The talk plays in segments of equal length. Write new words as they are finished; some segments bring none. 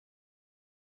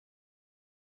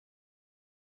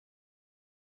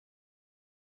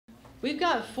We've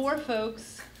got 4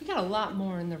 folks, we got a lot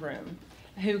more in the room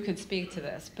who could speak to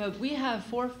this, but we have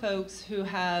 4 folks who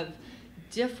have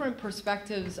different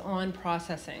perspectives on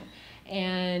processing.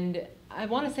 And I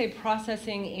want to say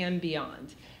processing and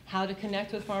beyond. How to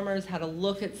connect with farmers, how to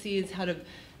look at seeds, how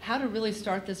to really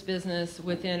start this business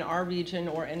within our region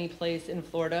or any place in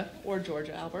Florida or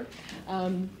Georgia, Albert,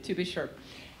 to be sure.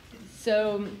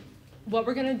 So what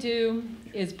we're going to do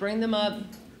is bring them up.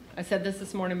 I said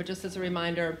this morning, but just as a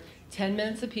reminder, 10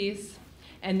 minutes apiece,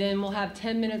 and then we'll have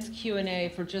 10 minutes Q&A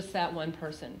for just that one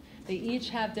person. They each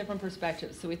have different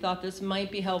perspectives, so we thought this might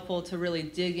be helpful to really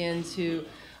dig into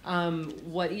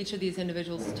what each of these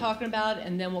individuals is talking about,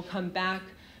 and then we'll come back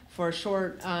for a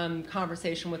short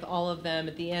conversation with all of them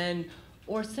at the end,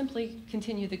 or simply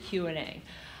continue the Q&A.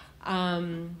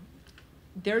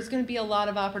 There's going to be a lot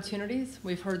of opportunities.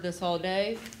 We've heard this all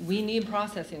day. We need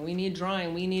processing, we need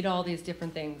drying, we need all these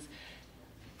different things.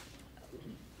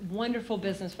 Wonderful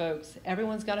business folks.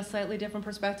 Everyone's got a slightly different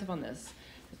perspective on this.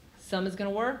 Some is going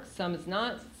to work, some is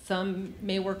not. Some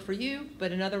may work for you,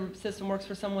 but another system works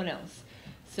for someone else.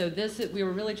 So we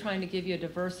were really trying to give you a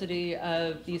diversity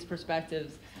of these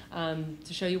perspectives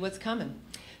to show you what's coming.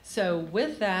 So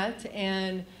with that,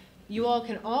 and you all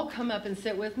can all come up and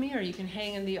sit with me, or you can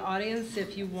hang in the audience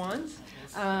if you want.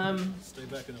 Stay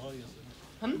back in the audience.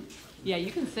 Yeah, you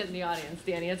can sit in the audience,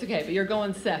 Danny. It's okay, but you're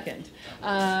going second.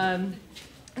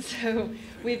 So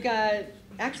we've got,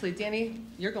 actually, Danny,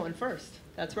 you're going first.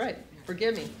 That's right.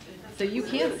 Forgive me. So you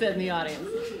can't sit in the audience.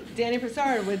 Danny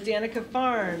Broussard with Danica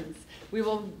Farms. We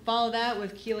will follow that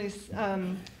with Keely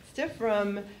Stiff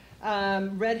from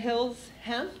Red Hills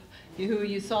Hemp, who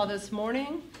you saw this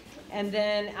morning. And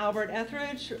then Albert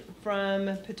Etheridge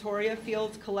from Pretoria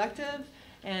Fields Collective.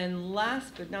 And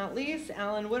last but not least,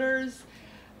 Alan Wooders,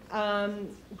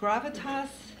 Gravitas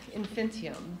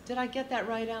Infinitum. Did I get that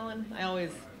right, Alan? I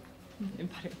always,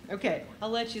 okay, I'll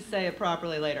let you say it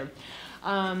properly later.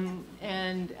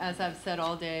 And as I've said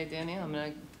all day, Danny, I'm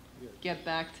going to get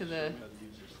back to the,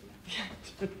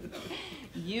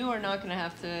 you are not going to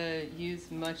have to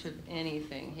use much of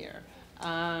anything here.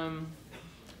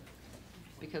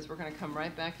 Because we're going to come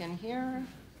right back in here.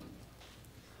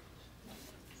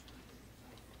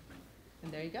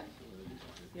 And there you go.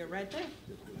 You're right there.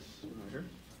 Right here?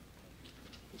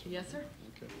 Yes, sir.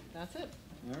 Okay. That's it.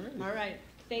 All right. All right.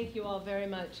 Thank you all very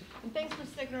much. And thanks for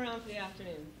sticking around for the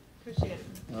afternoon. Appreciate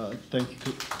it. Thank you,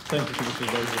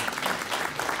 Commissioner.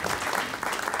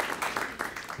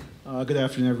 Good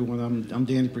afternoon, everyone. I'm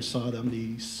Danny Prasad. I'm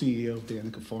the CEO of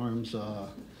Danica Farms. I'm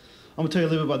going to tell you a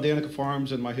little bit about Danica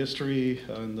Farms and my history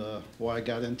and why I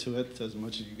got into it, as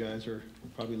much as you guys are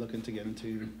probably looking to get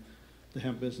into the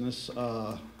hemp business.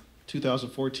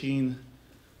 2014,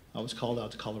 I was called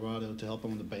out to Colorado to help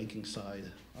on the banking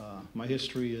side. My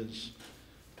history is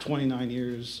 29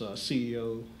 years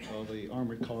CEO of a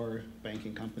armored car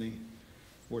banking company.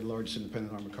 We're the largest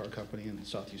independent armored car company in the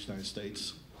Southeast United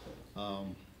States.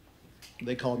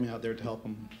 They called me out there to help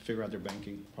them figure out their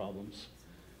banking problems.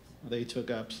 They took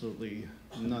absolutely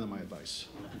none of my advice,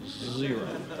 0.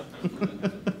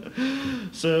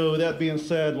 So that being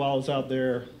said, while I was out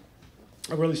there,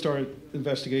 I really started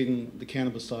investigating the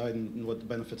cannabis side and what the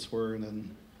benefits were, and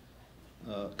then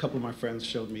a couple of my friends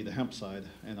showed me the hemp side,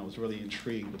 and I was really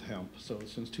intrigued with hemp. So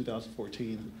since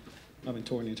 2014, I've been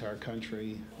touring the entire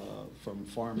country, from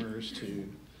farmers to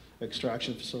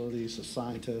extraction facilities to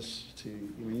scientists to,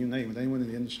 I mean, you name it, anyone in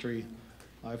the industry.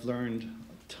 I've learned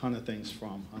a ton of things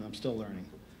from, and I'm still learning.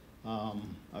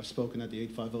 I've spoken at the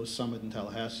 850 Summit in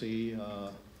Tallahassee.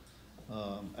 Al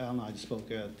and I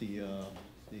spoke at the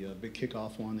big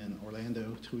kickoff one in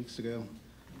Orlando 2 weeks ago.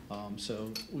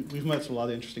 So we've met a lot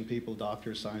of interesting people,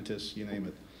 doctors, scientists, you name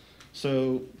it.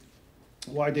 So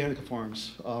why Danica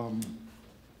Farms?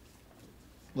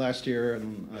 Last year,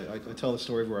 and I tell the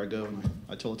story everywhere I go, and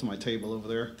I told it to my table over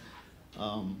there.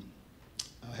 I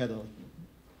had a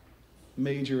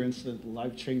major incident,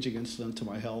 life-changing incident to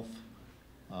my health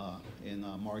in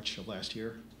March of last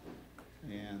year,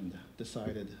 and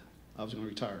decided I was going to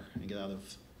retire and get out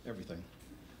of everything.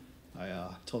 I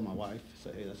told my wife, I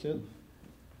said, hey, that's it.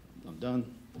 I'm done.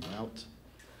 I'm out.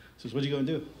 She says, what are you going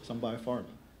to do? So I'm buy a farm.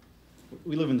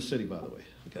 We live in the city, by the way.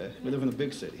 Okay, we live in a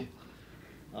big city.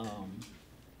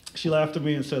 She laughed at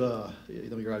me and said, you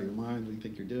know, you're out of your mind. What do you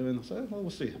think you're doing? I said, well, we'll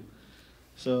see.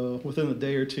 So within a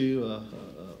day or two, a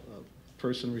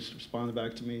person responded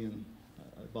back to me, and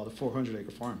I bought a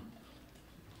 400-acre farm.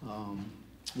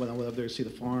 When I went up there to see the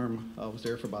farm, I was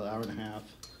there for about an hour and a half.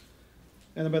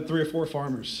 And I met 3 or 4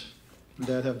 farmers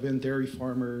that have been dairy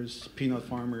farmers, peanut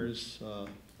farmers,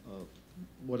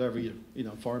 whatever, you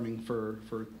know, farming for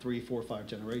 3, 4, 5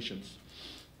 generations.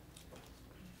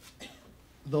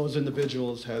 those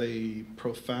individuals had a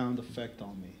profound effect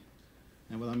on me.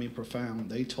 And when I mean profound,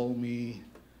 they told me,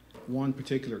 one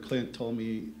particular client told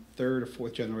me, third or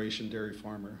fourth generation dairy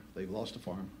farmer, they've lost a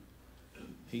farm.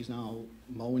 He's now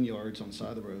mowing yards on the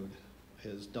side of the road.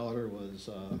 His daughter was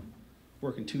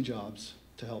working 2 jobs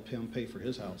to help him pay for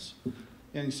his house.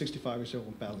 And he's 65 years old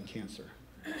and battling cancer.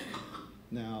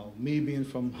 Now, me being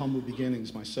from humble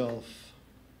beginnings myself,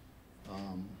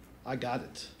 I got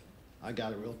it. I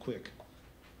got it real quick.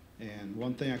 And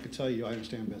one thing I can tell you, I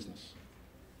understand business.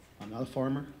 I'm not a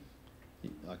farmer.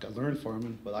 Like, I learned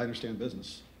farming, but I understand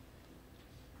business.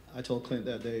 I told Clint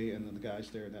that day and then the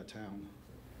guys there in that town,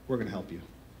 we're gonna help you.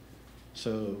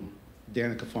 So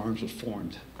Danica Farms was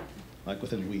formed, like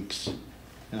within weeks.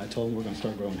 And I told them we're gonna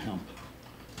start growing hemp.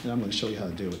 And I'm gonna show you how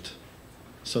to do it.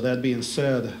 So that being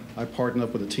said, I partnered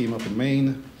up with a team up in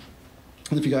Maine.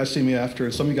 And if you guys see me after,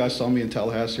 and some of you guys saw me in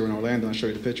Tallahassee or in Orlando, I'll show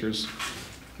you the pictures.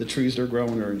 The trees they're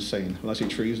growing are insane. When I see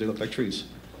trees, they look like trees.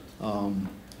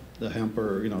 The hemp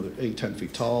are, they're 8, 10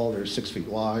 feet tall, they're 6 feet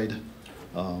wide.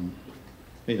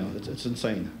 It's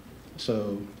insane.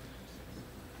 So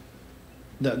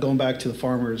that going back to the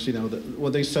farmers,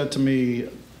 what they said to me,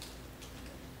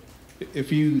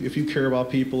 if you care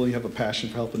about people and you have a passion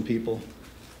for helping people,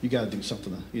 you got to do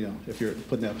something. If you're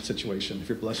put in that situation, if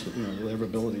you're blessed with whatever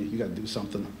ability, you got to do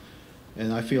something.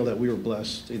 And I feel that we were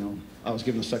blessed. I was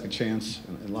given a second chance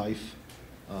in life.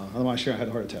 I don't want to share. I had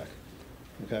a heart attack.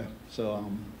 Okay,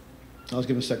 so I was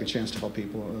given a second chance to help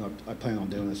people, and I plan on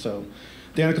doing it. So,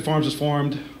 Danica Farms was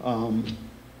formed. And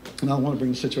I don't want to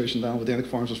bring the situation down, but Danica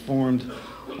Farms was formed.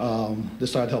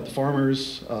 Decided to help the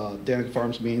farmers. Danica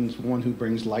Farms means one who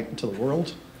brings light into the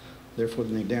world. Therefore,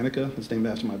 the name Danica. It's named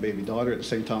after my baby daughter. At the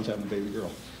same time as having a baby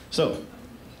girl. So,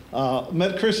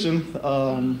 met Christian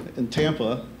in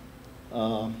Tampa.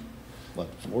 4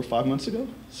 or 5 months ago?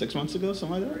 6 months ago?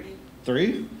 Something like that?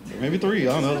 3? Maybe 3.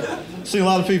 I don't know. Seen a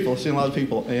lot of people.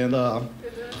 And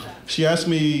she asked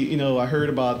me, I heard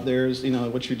about theirs,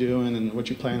 what you're doing and what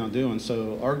you plan on doing.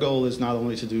 So our goal is not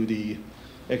only to do the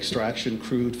extraction,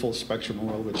 crude, full spectrum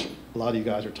oil, which a lot of you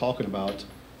guys are talking about.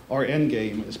 Our end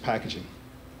game is packaging.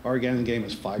 Our end game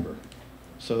is fiber.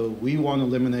 So we want to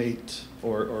eliminate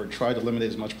or try to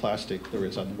eliminate as much plastic there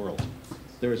is out in the world.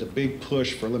 There is a big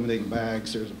push for eliminating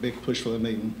bags. There's a big push for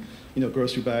eliminating,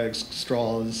 grocery bags,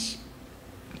 straws,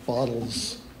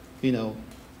 bottles,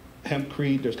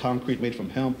 hempcrete. There's concrete made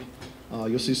from hemp.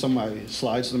 You'll see some of my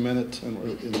slides in a minute, and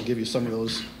we'll give you some of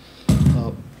those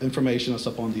information that's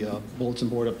up on the bulletin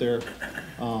board up there.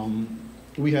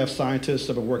 We have scientists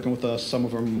that have been working with us, some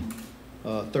of them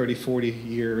 30, 40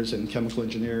 years in chemical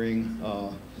engineering.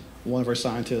 One of our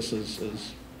scientists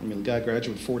the guy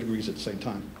graduated with 4 degrees at the same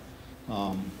time.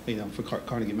 For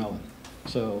Carnegie Mellon.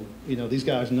 So, these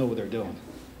guys know what they're doing.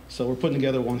 So we're putting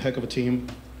together one heck of a team.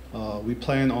 We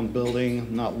plan on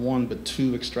building not 1, but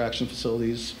 2 extraction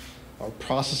facilities, or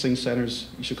processing centers,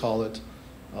 you should call it.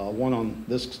 One on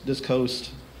this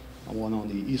coast, and one on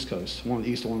the East Coast, one on the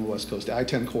East and one on the West Coast, the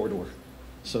I-10 corridor.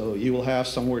 So you will have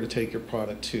somewhere to take your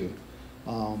product to.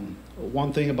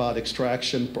 One thing about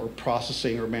extraction or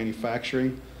processing or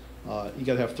manufacturing, you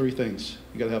gotta have 3 things.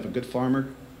 You gotta have a good farmer,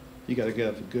 you got to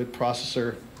have a good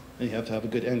processor, and you have to have a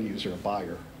good end user, a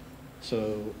buyer.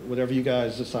 So whatever you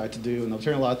guys decide to do, and I'm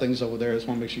hearing a lot of things over there, I just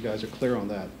want to make sure you guys are clear on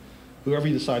that. Whoever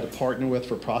you decide to partner with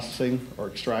for processing or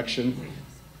extraction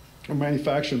or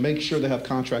manufacturing, make sure they have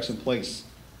contracts in place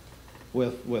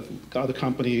with other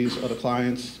companies, other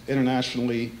clients,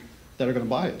 internationally, that are going to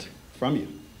buy it from you.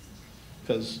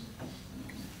 Because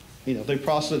if they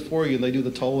process it for you and they do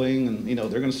the tolling and they're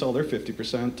going to sell their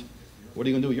 50%, what are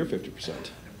you going to do with your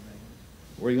 50%?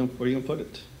 Where are you going to put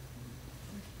it?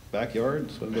 Backyard,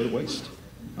 it's going to go to waste.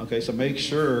 Okay, so make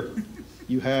sure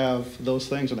you have those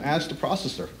things, and ask the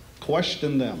processor.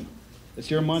 Question them.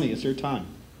 It's your money, it's your time.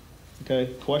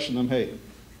 Okay, question them, hey,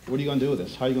 what are you going to do with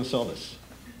this? How are you going to sell this?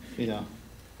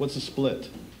 What's the split?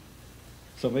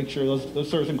 So make sure those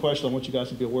certain questions on what you guys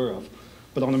should be aware of.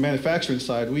 But on the manufacturing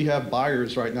side, we have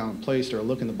buyers right now in place that are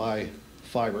looking to buy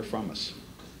fiber from us.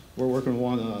 We're working with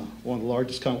one of the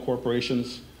largest chemical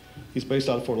corporations. He's based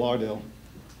out of Fort Lauderdale,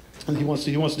 and he wants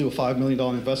to do a $5 million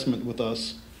investment with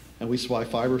us, and we supply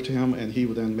fiber to him, and he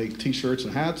would then make T-shirts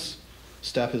and hats,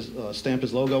 stamp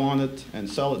his logo on it, and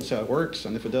sell it and see how it works.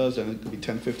 And if it does, then it could be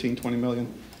 10, 15, 20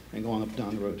 million, and go on up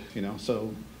down the road.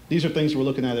 So these are things we're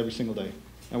looking at every single day,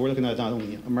 and we're looking at not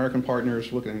only American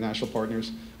partners, we're looking at international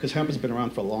partners, because hemp has been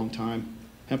around for a long time.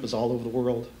 Hemp is all over the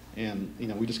world, and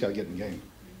we just got to get in the game.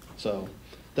 So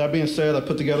that being said, I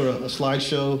put together a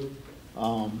slideshow.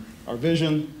 Our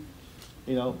vision,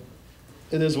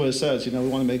 it is what it says. We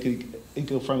want to make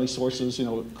eco-friendly sources,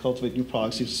 cultivate new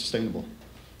products, be sustainable.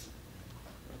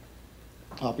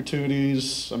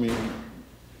 Opportunities,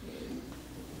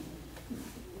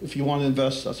 if you want to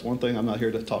invest, that's one thing. I'm not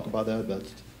here to talk about that, but,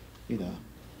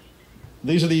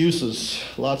 these are the uses,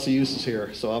 lots of uses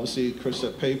here. So obviously, Chris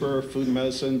said paper, food and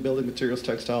medicine, building materials,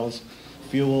 textiles,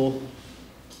 fuel.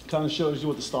 Kind of shows you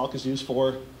what the stock is used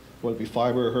for, whether it be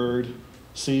fiber, hurd,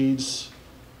 seeds.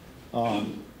 I've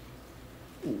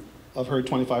heard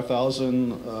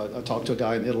 25,000. I talked to a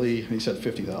guy in Italy, and he said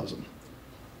 50,000.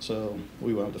 So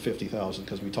we went up to 50,000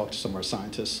 because we talked to some of our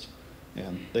scientists,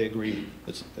 and they agree.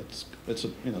 It's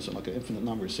like an infinite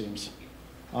number, it seems.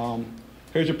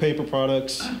 Here's your paper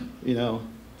products.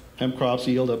 Hemp crops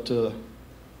yield up to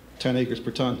 10 acres per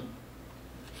ton,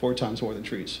 4 times more than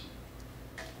trees.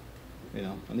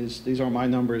 And these aren't my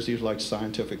numbers. These are like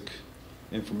scientific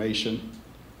information.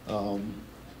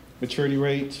 Maturity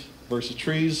rate versus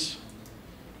trees.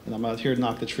 And I'm not here to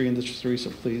knock the tree industry, so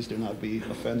please do not be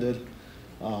offended.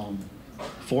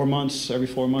 4 months, every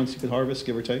 4 months you can harvest,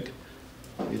 give or take.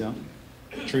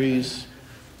 Trees,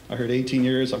 I heard 18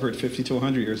 years, I've heard 50 to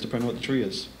 100 years, depending on what the tree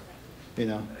is.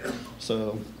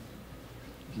 So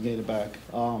you can gain it back.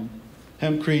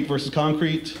 Hempcrete versus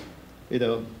concrete.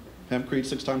 Hempcrete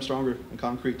 6 times stronger than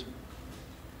concrete.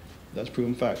 That's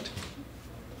proven fact.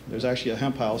 There's actually a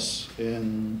hemp house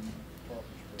in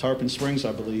Tarpon Springs,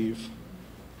 I believe.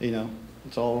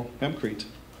 It's all hempcrete.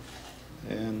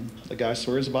 And the guy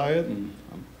swears by it, and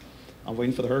I'm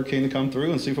waiting for the hurricane to come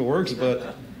through and see if it works,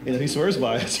 but he swears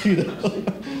by it.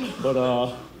 But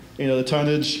the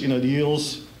tonnage, the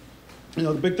yields.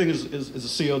 The big thing is the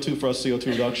CO2 for us,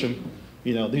 CO2 reduction.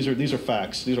 These are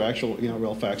facts. These are actual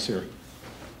real facts here.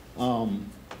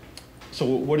 So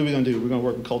what are we going to do? We're going to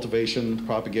work with cultivation,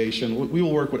 propagation. We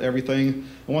will work with everything.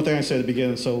 And one thing I said at the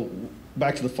beginning. So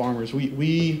back to the farmers.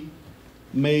 We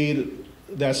made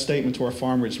that statement to our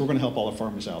farmers. We're going to help all our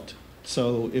farmers out.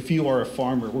 So if you are a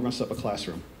farmer, we're going to set up a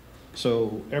classroom.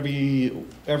 So every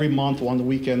month, on the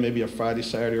weekend, maybe a Friday,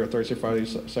 Saturday, or Thursday, Friday,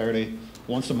 Saturday,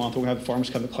 once a month, we're going to have the farmers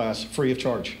come to class free of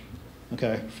charge.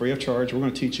 Okay, free of charge. We're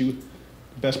going to teach you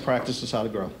best practices how to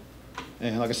grow.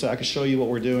 And like I said, I can show you what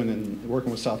we're doing and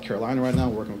working with South Carolina right now,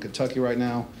 we're working with Kentucky right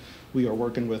now. We are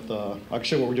working with, I can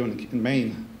show you what we're doing in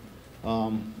Maine,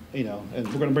 and we're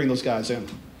going to bring those guys in.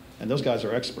 And those guys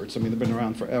are experts. They've been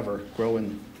around forever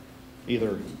growing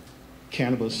either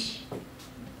cannabis,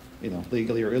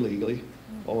 legally or illegally,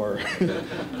 or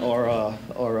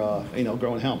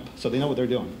growing hemp. So they know what they're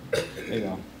doing,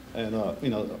 And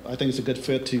I think it's a good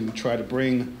fit to try to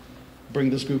bring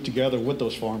this group together with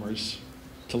those farmers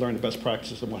to learn the best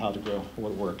practices and how to grow,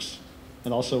 what works.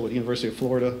 And also with the University of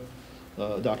Florida,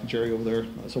 Dr. Jerry over there,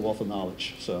 that's a wealth of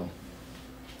knowledge. So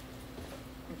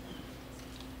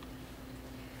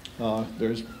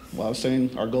there's what I was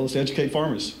saying, our goal is to educate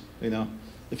farmers.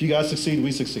 If you guys succeed,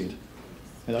 we succeed.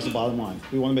 And that's the bottom line.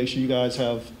 We want to make sure you guys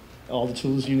have all the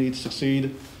tools you need to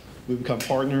succeed. We become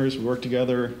partners, we work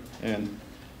together, and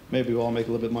maybe we'll all make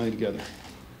a little bit of money together.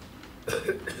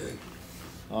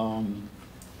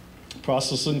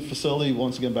 Processing facility,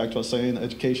 once again, back to what I was saying,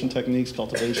 education techniques,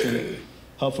 cultivation,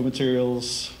 helpful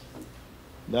materials.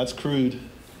 That's crude.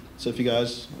 So if you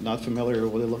guys are not familiar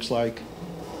with what it looks like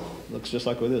just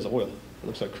like what it is, oil. It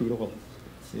looks like crude oil,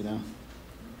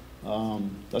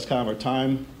 That's kind of our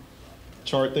time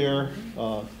chart there.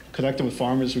 Connecting with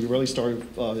farmers, we really started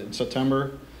in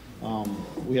September.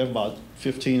 We have about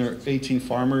 15 or 18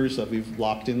 farmers that we've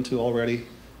locked into already,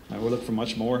 and we're looking for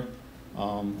much more.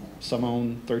 Some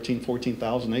own 13,000,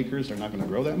 14,000 acres. They're not going to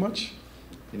grow that much.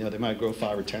 They might grow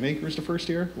 5 or 10 acres the first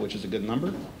year, which is a good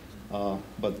number.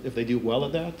 But if they do well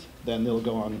at that, then they'll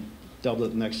go on, double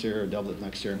it next year, or double it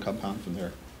next year, and compound from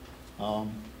there.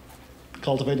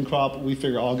 Cultivating crop, we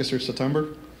figure August or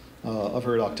September. I've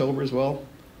heard October as well.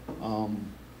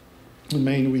 In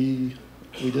Maine, we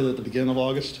did it at the beginning of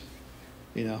August.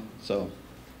 So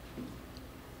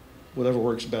whatever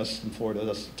works best in Florida,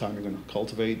 that's the time you're going to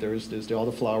cultivate. There's all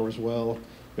the flowers well.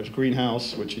 There's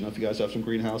greenhouse, which, if you guys have some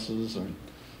greenhouses,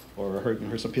 or I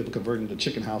heard some people converting the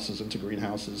chicken houses into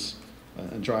greenhouses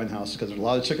and drying houses, because there's a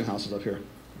lot of chicken houses up here.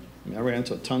 I ran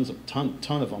into a ton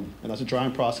of them, and that's a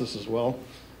drying process as well.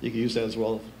 You can use that as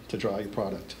well to dry your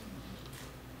product.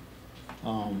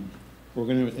 We're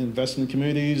going to invest in the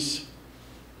communities.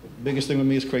 Biggest thing with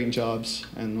me is creating jobs,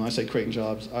 and when I say creating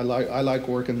jobs, I like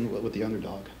working with the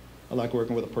underdog. I like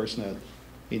working with a person that,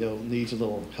 needs a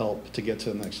little help to get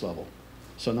to the next level.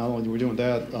 So not only we're doing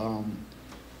that,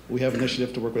 we have an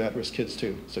initiative to work with at-risk kids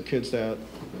too. So kids that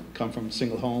come from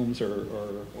single homes or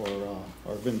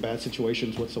been in bad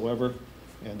situations whatsoever,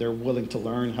 and they're willing to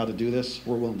learn how to do this,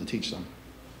 we're willing to teach them.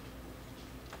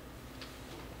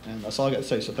 And that's all I got to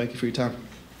say, so thank you for your time.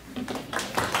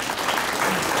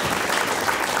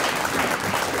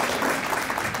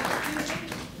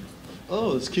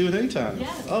 Oh, it's Q&A time.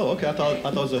 Yes. Oh, okay. I thought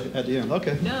it was at the end.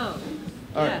 Okay. No.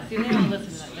 All Yeah, right. see, they don't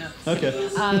listen to that now. Okay.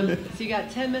 So you got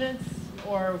 10 minutes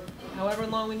or however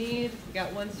long we need. We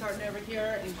got one starting over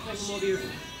here, and Clinton will be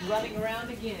running around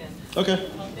again. Okay.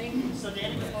 So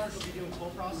Danny Clark will be doing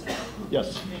toll processing?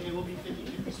 Yes. And it will be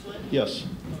 50-50 split? Yes. Okay.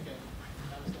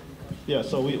 That was the only question. Yeah,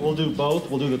 so we'll do both.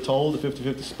 We'll do the toll, the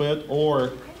 50-50 split,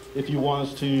 or if you want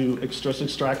us to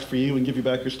extract for you and give you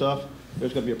back your stuff,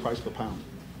 there's going to be a price per pound.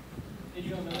 And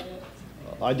you don't know that yet?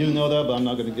 I do know that, but I'm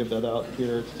not going to give that out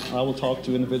here. I will talk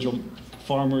to individual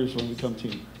farmers when we become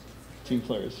team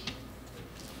players.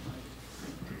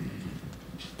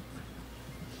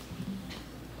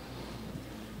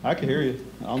 I can hear you.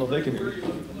 I don't know if they can hear you.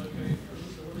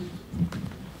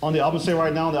 I'm going to say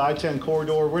right now on the I-10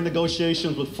 corridor, we're in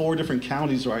negotiations with 4 different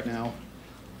counties right now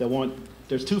that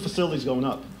there's 2 facilities going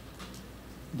up.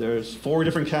 There's 4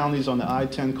 different counties on the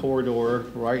I-10 corridor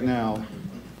right now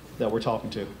that we're talking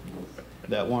to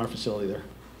that want a facility there.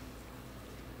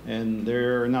 And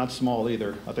they're not small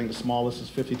either. I think the smallest is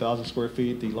 50,000 square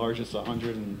feet, the largest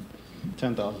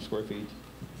 110,000 square feet.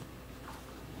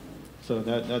 So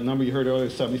that number you heard earlier,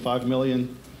 75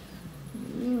 million,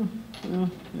 yeah,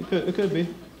 it could be.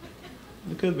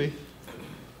 It could be.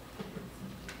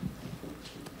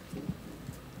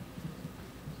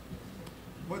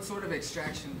 What sort of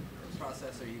extraction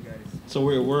process are you guys? So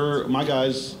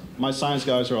my science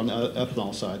guys are on the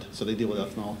ethanol side, so they deal with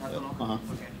ethanol. Ethanol? Uh-huh.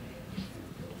 Okay.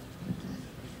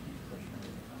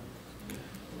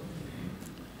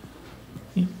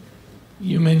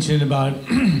 You mentioned about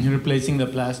replacing the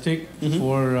plastic Mhm.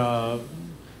 for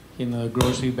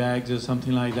grocery bags or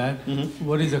something like that. Mhm.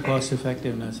 What is the cost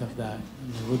effectiveness of that?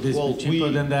 Would this Well, be cheaper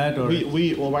than that? Or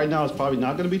well, right now it's probably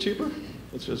not going to be cheaper.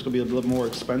 It's going to be a little more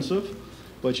expensive.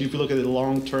 But if you look at the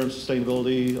long-term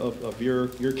sustainability of your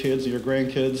kids and your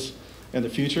grandkids and the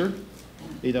future,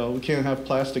 we can't have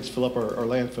plastics fill up our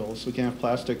landfills. We can't have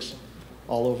plastics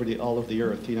all over the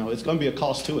earth. It's going to be a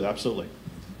cost to it, absolutely.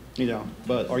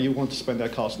 But are you willing to spend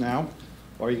that cost now?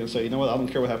 Or are you going to say, I don't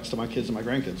care what happens to my kids and my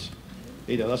grandkids?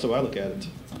 That's the way I look at it.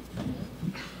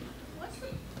 What's the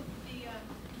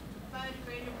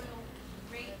biodegradable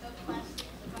rate of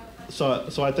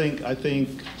plastics? So I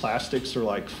think plastics are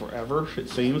like forever, it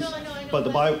seems. No, I know, But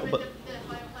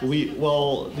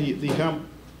the hemp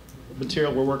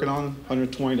material we're working on,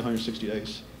 120 to 160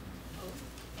 days.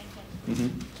 Mm-hmm.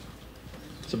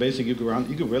 So basically, you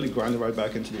could really grind it right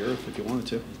back into the earth if you wanted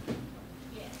to.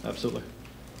 Yeah. Absolutely.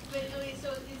 But okay, so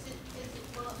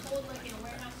will it hold like in a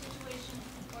warehouse situation,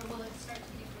 or will it start to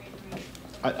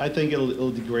degrade? I think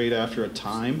it'll degrade after a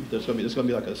time. There's gonna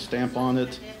be like a stamp on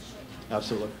it.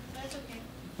 Absolutely. That's okay.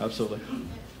 Absolutely.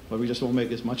 But we just won't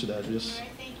make as much of that. All right,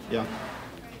 thank you. Yeah.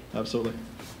 Absolutely.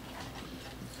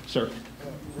 Sir.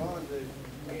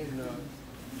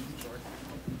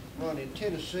 Ron, in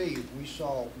Tennessee, we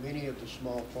saw many of the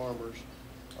small farmers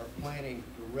are planting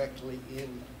directly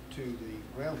into the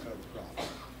ground cover crop.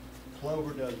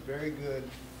 Clover does very good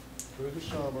through the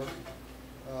summer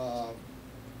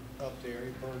up there.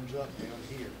 It burns up down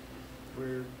here.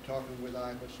 We're talking with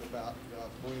IPAS about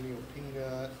perennial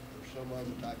peanut or some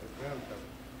other type of ground cover.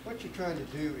 What you're trying to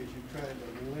do is you're trying to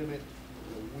limit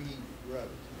the weed growth.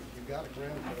 If you've got a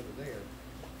ground cover there,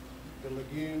 the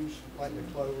legumes, like the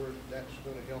clover, that's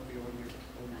going to help you on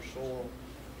your soil,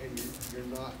 and you're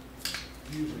not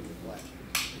using the plastic.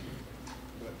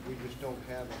 But we just don't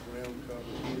have a ground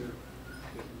cover here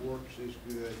that works as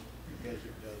good as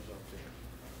it does up there.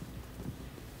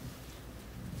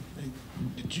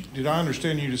 Did I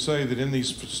understand you to say that in these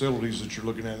facilities that you're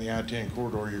looking at in the I-10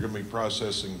 corridor, you're going to be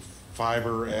processing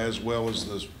fiber as well as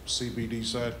the CBD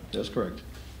side? That's correct.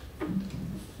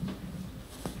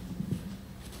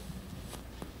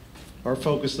 Our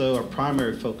focus, though, our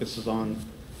primary focus is on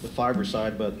the fiber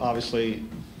side, but obviously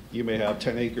you may have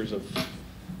 10 acres of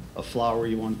flower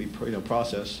you want to be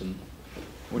processed, and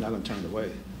we're not going to turn it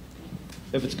away.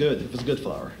 If it's good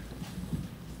flower.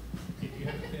 If you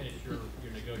have to finish your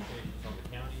negotiations on the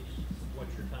counties,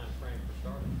 what's your time frame for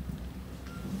starting?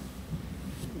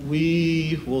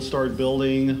 We will start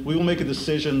building, we will make a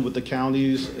decision with the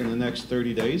counties in the next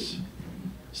 30 days.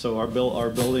 So our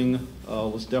building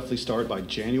was definitely started by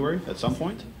January at some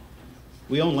point.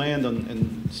 We own land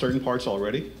in certain parts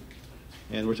already,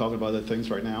 and we're talking about other things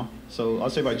right now. So I'll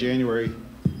say by January,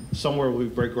 somewhere we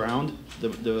break ground.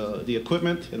 The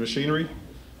equipment and machinery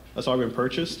that's already been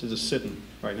purchased is just sitting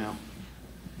right now.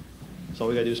 So all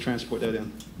we gotta do is transport that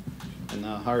in and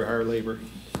hire labor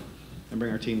and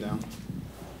bring our team down.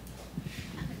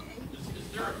 Is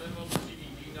there a minimum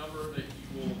CBD number that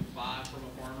you will buy from a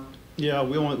farmer? Yeah,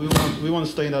 we want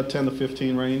to stay in that 10 to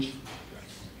 15 range.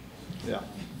 Yeah.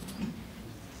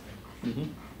 Mm-hmm.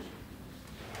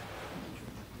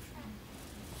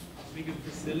 How big a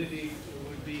facility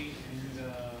would be, and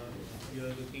you're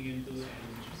looking into, and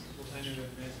what kind of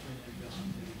investment you've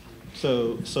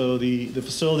done? So the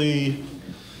facility,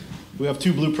 we have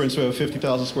two blueprints. We have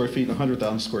 50,000 square feet and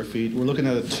 100,000 square feet. We're looking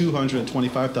at a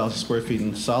 225,000 square feet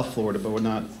in South Florida, but we're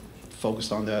not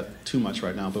focused on that too much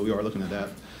right now, but we are looking at that.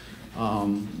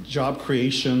 Job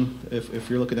creation, if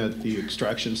you're looking at the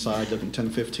extraction side, looking 10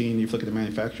 to 15, if you look at the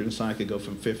manufacturing side, it could go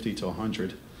from 50 to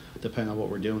 100, depending on what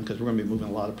we're doing, because we're going to be moving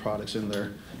a lot of products in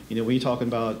there. You know, when you're talking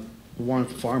about one of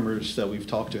the farmers that we've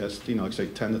talked to has, you know, like say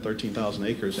 10 to 13,000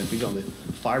 acres, and if you go on the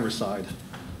fiber side,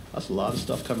 that's a lot of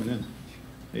stuff coming in.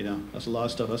 You know, that's a lot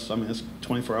of stuff. I mean, it's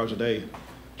 24 hours a day,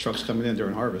 trucks coming in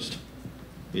during harvest.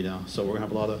 You know, so we're gonna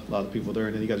have a lot of people there,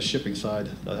 and then you got a shipping side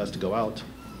that has to go out.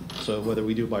 So whether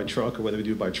we do it by truck or whether we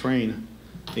do it by train,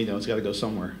 you know, it's got to go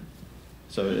somewhere.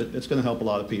 So it's going to help a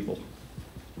lot of people.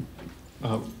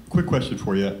 Quick question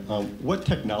for you. What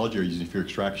technology are you using for your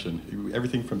extraction?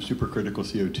 Everything from supercritical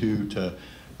CO2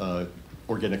 to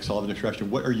organic solvent extraction.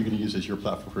 What are you going to use as your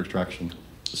platform for extraction?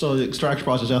 So the extraction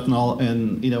process is ethanol,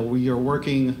 and you know we are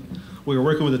working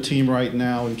with a team right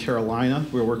now in Carolina.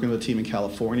 We're working with a team in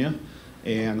California,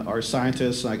 and our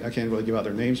scientists. I can't really give out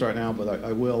their names right now, but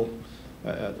I will.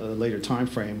 At a later time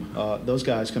frame, those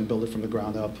guys can build it from the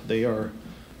ground up. They are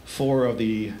 4 of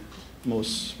the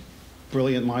most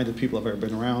brilliant-minded people I've ever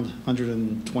been around,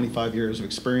 125 years of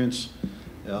experience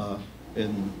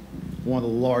in one of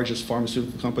the largest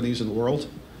pharmaceutical companies in the world.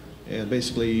 And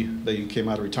basically, they came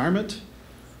out of retirement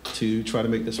to try to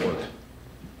make this work.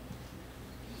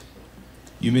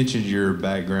 You mentioned your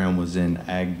background was in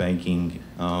ag banking.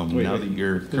 Now that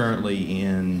you're currently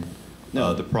in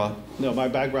No, my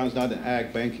background's not in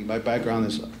ag banking. My background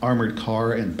is armored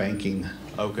car and banking.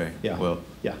 Okay. Yeah. Well,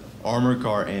 yeah. Armored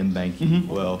car and banking. Mm-hmm.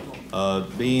 Well,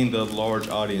 being the large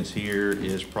audience here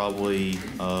is probably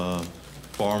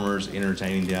farmers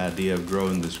entertaining the idea of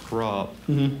growing this crop.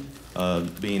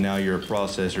 Mm-hmm. Being now you're a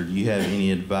processor, do you have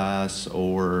any advice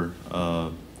or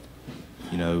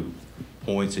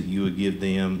points that you would give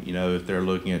them? You know, if they're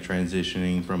looking at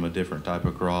transitioning from a different type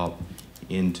of crop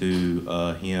into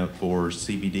hemp for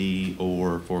CBD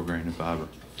or for grain and fiber?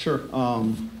 Sure.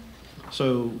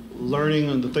 So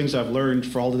learning the things I've learned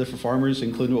for all the different farmers,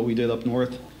 including what we did up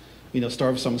north, you know,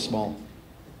 start with something small.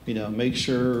 You know, make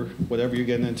sure whatever you're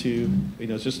getting into, you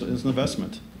know, it's an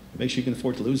investment. Make sure you can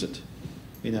afford to lose it,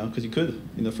 you know, because you could.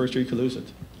 You know, first year you could lose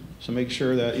it. So make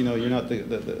sure that, you know, you're not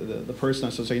the person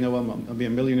that says, you know, I'll be a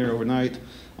millionaire overnight,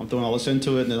 I'm throwing all this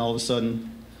into it, and then all of a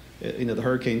sudden, you know, the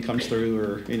hurricane comes through,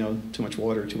 or, you know, too much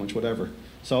water, too much whatever.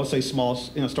 So I would say small,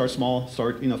 you know, start small,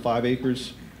 start, you know, 5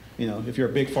 acres. You know, if you're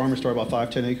a big farmer, start about 5,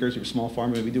 10 acres. If you're a small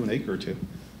farmer, maybe do an acre or 2,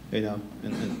 you know,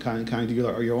 and kind of do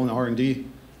your own R&D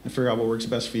and figure out what works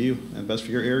best for you and best for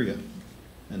your area,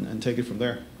 and take it from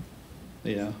there.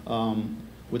 You know,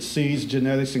 with seeds,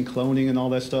 genetics, and cloning and all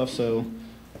that stuff. So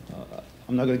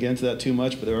I'm not going to get into that too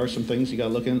much, but there are some things you got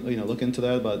to look into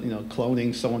that about, you know,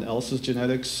 cloning someone else's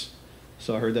genetics.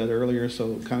 So I heard that earlier,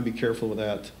 so kind of be careful with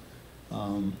that.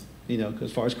 You know,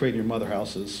 as far as creating your mother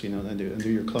houses, you know, and do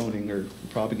your cloning or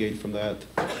propagate from that.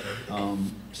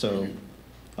 So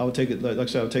I would take it, like I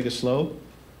said, I would take it slow,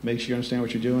 make sure you understand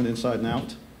what you're doing inside and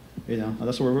out. You know, and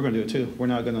that's where we're going to do it too. We're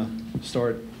not going to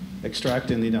start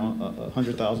extracting, you know,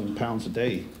 100,000 pounds a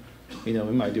day. You know,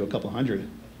 we might do a couple hundred,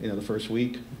 you know, the first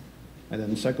week. And then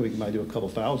the second week, we might do a couple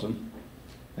thousand.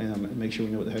 And make sure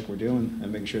we know what the heck we're doing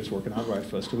and make sure it's working out right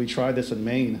for us. Because we tried this in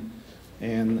Maine,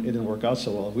 and it didn't work out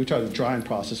so well. We tried the drying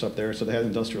process up there, so they had an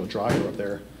industrial dryer up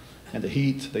there. And the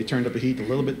heat, they turned up the heat a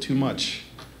little bit too much.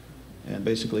 And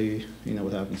basically, you know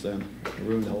what happens then. It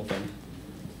ruined the whole thing.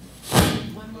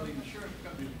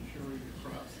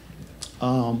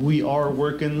 We are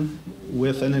working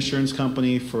with an insurance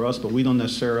company for us, but we don't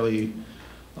necessarily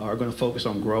are going to focus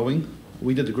on growing.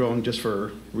 We did the growing just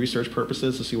for research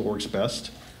purposes to see what works best.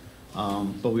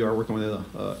 But we are working with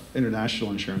an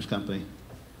international insurance company,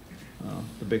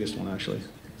 the biggest one actually.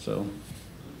 So,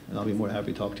 and I'll be more than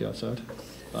happy to talk to you outside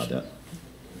about that.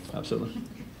 Absolutely.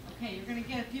 Okay, you're going to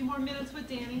get a few more minutes with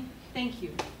Danny. Thank you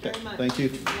very much. Thank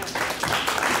you.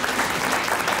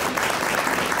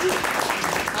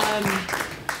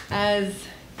 As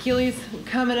Keely's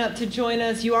coming up to join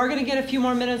us, you are going to get a few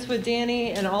more minutes with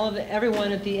Danny and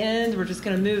everyone at the end. We're just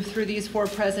going to move through these 4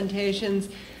 presentations.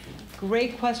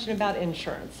 Great question about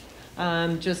insurance.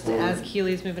 Just as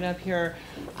Keely's moving up here,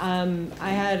 I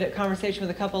had a conversation with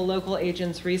a couple of local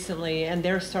agents recently, and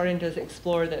they're starting to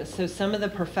explore this. So some of the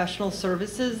professional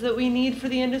services that we need for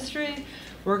the industry,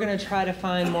 we're going to try to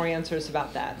find more answers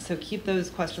about that. So keep those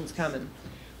questions coming.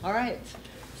 All right.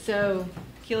 So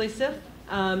Keely Sif,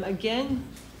 again,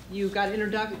 you got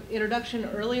introduction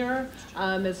earlier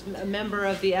as a member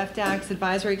of the FDAC's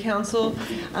Advisory Council,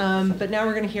 but now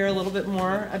we're going to hear a little bit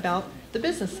more about the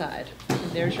business side.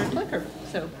 There's your clicker.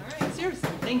 So, all right, it's yours.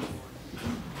 Thank you.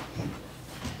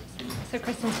 So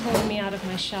Kristen's pulling me out of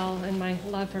my shell and my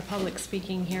love for public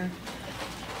speaking here.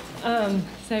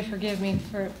 So forgive me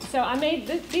for, so I made,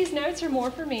 these notes are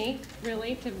more for me,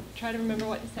 really, to try to remember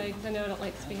what to say, because I know I don't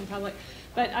like speaking in public.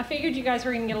 But I figured you guys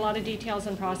were going to get a lot of details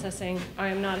in processing. I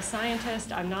am not a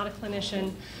scientist, I'm not a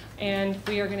clinician, and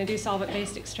we are going to do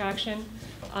solvent-based extraction.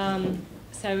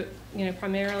 So, you know,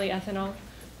 primarily ethanol.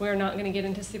 We're not going to get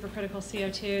into supercritical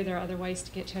CO2. There are other ways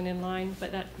to get to an inline,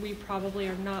 but that we probably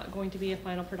are not going to be a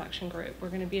final production group. We're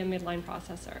going to be a midline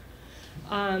processor.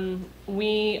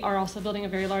 We are also building a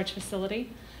very large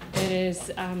facility. It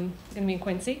is going to be in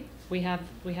Quincy. We have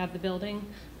the building.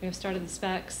 We have started the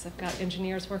specs. I've got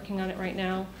engineers working on it right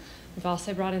now. We've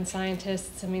also brought in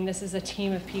scientists. I mean, this is a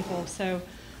team of people. So,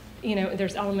 you know,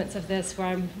 there's elements of this where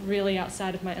I'm really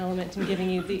outside of my element and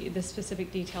giving you the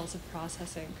specific details of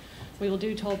processing. We will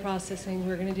do toll processing.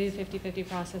 We're going to do 50/50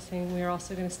 processing. We're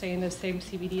also going to stay in those same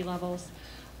CBD levels.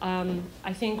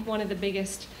 I think one of the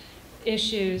biggest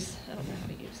issues, I don't know how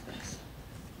to use this.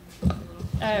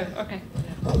 Oh, okay.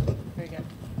 Very good.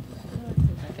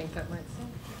 I think that might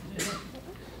solve.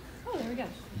 Oh, there we go.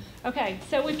 Okay,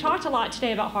 so we've talked a lot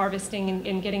today about harvesting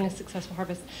and getting a successful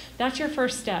harvest. That's your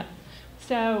first step.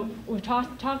 So we're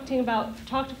talking about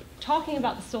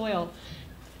the soil.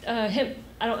 Hemp,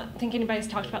 I don't think anybody's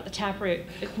talked about the taproot.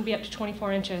 It can be up to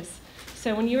 24 inches.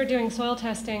 So when you are doing soil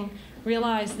testing,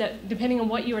 realize that depending on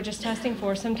what you were just testing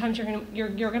for, sometimes you're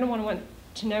going to want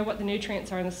to know what the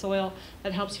nutrients are in the soil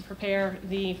that helps you prepare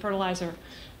the fertilizer.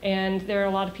 And there are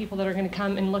a lot of people that are going to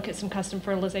come and look at some custom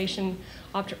fertilization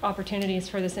opportunities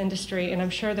for this industry, and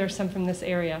I'm sure there's some from this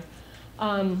area.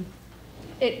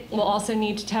 It will also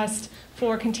need to test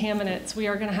for contaminants. We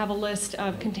are going to have a list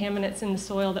of contaminants in the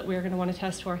soil that we're going to want to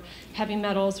test for, heavy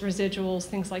metals, residuals,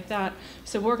 things like that.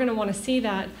 So we're going to want to see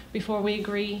that before we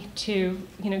agree to,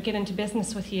 get into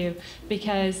business with you,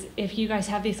 because if you guys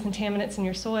have these contaminants in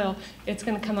your soil, it's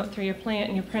going to come up through your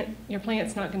plant, and your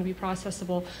plant's not going to be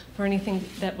processable for anything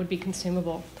that would be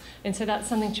consumable. And so that's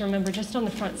something to remember just on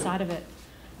the front side of it.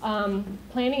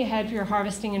 Planning ahead for your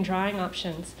harvesting and drying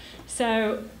options.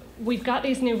 So we've got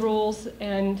these new rules,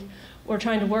 and we're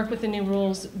trying to work with the new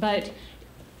rules, but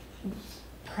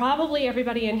probably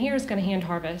everybody in here is going to hand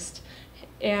harvest,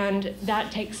 and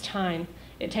that takes time.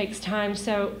 It takes time,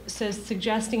 so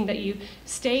suggesting that you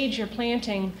stage your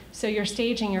planting, so you're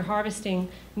staging your harvesting,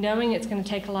 knowing it's going to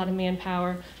take a lot of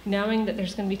manpower, knowing that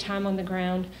there's going to be time on the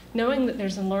ground, knowing that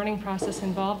there's a learning process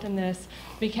involved in this,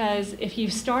 because if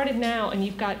you've started now and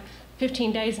you've got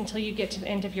 15 days until you get to the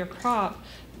end of your crop,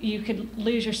 you could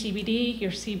lose your CBD, your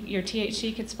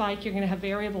THC could spike. You're going to have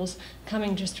variables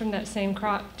coming just from that same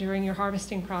crop during your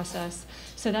harvesting process.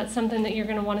 So that's something that you're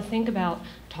going to want to think about.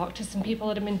 Talk to some people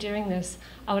that have been doing this.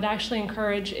 I would actually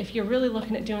encourage, if you're really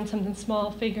looking at doing something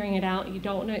small, figuring it out, you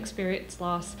don't want to experience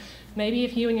loss. Maybe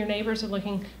if you and your neighbors are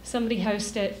looking, somebody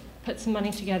host it, put some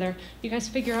money together. You guys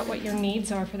figure out what your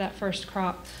needs are for that first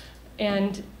crop.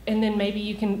 And then maybe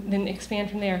you can then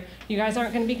expand from there. You guys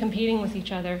aren't going to be competing with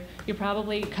each other. You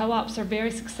probably, co-ops are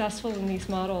very successful in these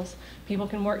models. People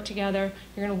can work together.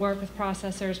 You're going to work with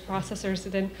processors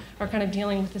that then are kind of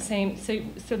dealing with the same. So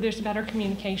there's better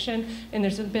communication, and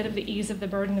there's a bit of the ease of the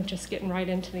burden of just getting right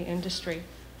into the industry.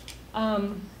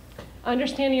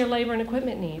 Understanding your labor and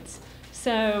equipment needs.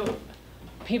 So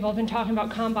people have been talking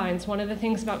about combines. One of the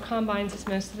things about combines is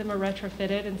most of them are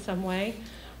retrofitted in some way.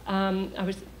 I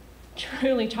was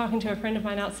truly talking to a friend of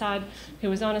mine outside who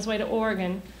was on his way to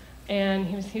Oregon, and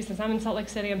he says, I'm in Salt Lake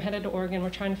City, I'm headed to Oregon. We're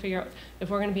trying to figure out if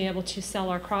we're going to be able to sell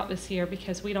our crop this year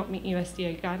because we don't meet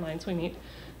USDA guidelines. We meet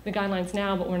the guidelines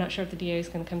now, but we're not sure if the DA is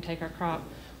going to come take our crop.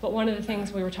 But one of the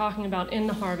things we were talking about in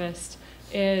the harvest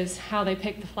is how they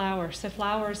pick the flowers. So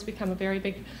flowers become a very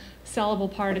big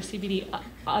sellable part of CBD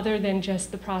other than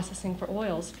just the processing for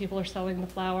oils. People are selling the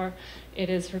flower. It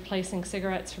is replacing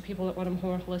cigarettes for people that want a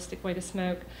more holistic way to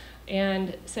smoke.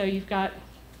 And so you've got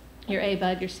your A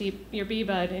bud, your B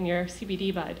bud, and your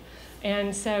CBD bud.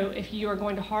 And so if you are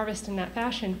going to harvest in that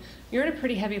fashion, you're in a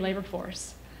pretty heavy labor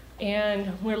force.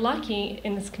 And we're lucky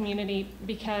in this community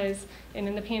because, and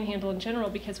in the Panhandle in general,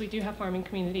 because we do have farming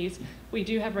communities, we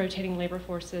do have rotating labor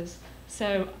forces.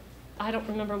 So I don't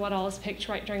remember what all is picked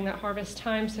right during that harvest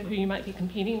time, so who you might be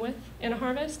competing with in a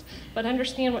harvest, but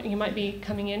understand what you might be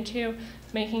coming into,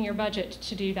 making your budget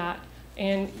to do that,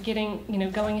 and getting,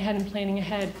 going ahead and planning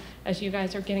ahead as you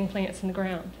guys are getting plants in the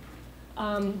ground.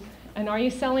 And are you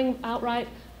selling outright?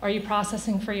 Are you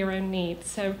processing for your own needs?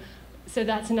 So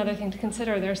that's another thing to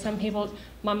consider. There are some people,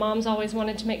 my mom's always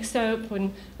wanted to make soap,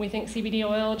 and we think CBD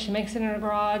oil, and she makes it in her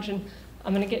garage, and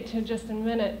I'm going to get to just in a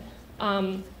minute,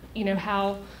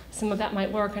 how some of that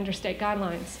might work under state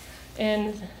guidelines.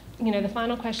 And, the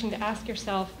final question to ask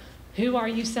yourself, who are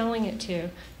you selling it to?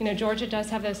 Georgia does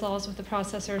have those laws with the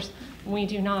processors. We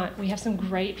do not. We have some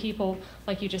great people,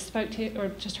 like you just spoke to or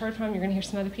just heard from. You're going to hear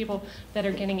some other people that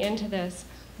are getting into this.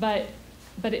 But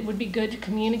it would be good to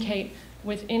communicate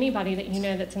with anybody that you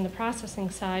know that's in the processing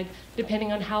side,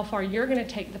 depending on how far you're going to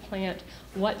take the plant,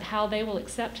 how they will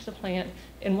accept the plant,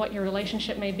 and what your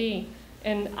relationship may be.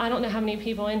 And I don't know how many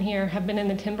people in here have been in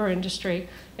the timber industry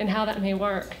and how that may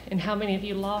work, and how many of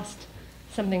you lost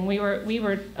something. We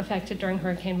were affected during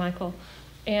Hurricane Michael,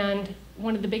 and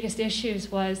one of the biggest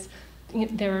issues was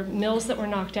there were mills that were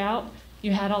knocked out.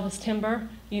 You had all this timber.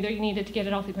 Either you needed to get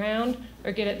it off the ground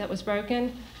or get it that was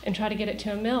broken and try to get it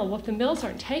to a mill. Well, if the mills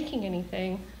aren't taking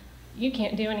anything, you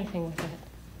can't do anything with it,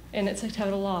 and it's a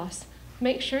total loss.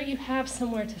 Make sure you have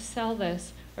somewhere to sell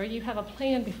this, or you have a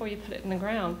plan before you put it in the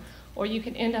ground, or you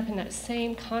can end up in that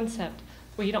same concept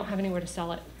where you don't have anywhere to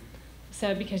sell it.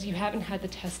 So because you haven't had the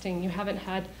testing, you haven't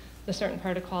had the certain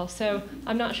protocol. So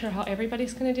I'm not sure how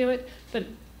everybody's going to do it,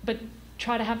 but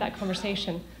try to have that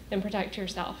conversation and protect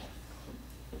yourself.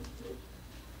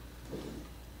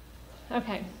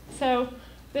 Okay, so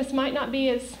this might not be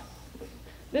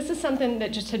this is something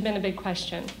that just had been a big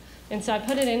question. And so I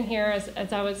put it in here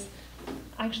as I was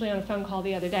actually on a phone call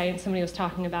the other day, and somebody was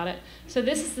talking about it. So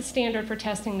this is the standard for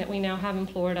testing that we now have in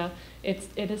Florida. It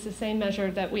is the same measure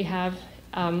that we have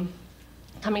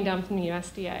coming down from the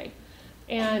USDA.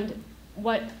 And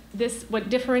what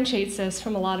differentiates this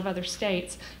from a lot of other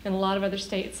states, and a lot of other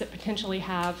states that potentially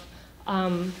have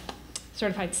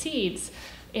certified seeds,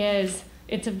 is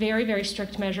it's a very, very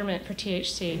strict measurement for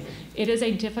THC. It is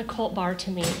a difficult bar to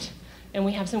meet. And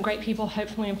we have some great people,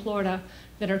 hopefully in Florida,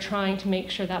 that are trying to make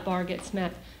sure that bar gets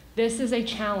met. This is a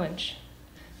challenge.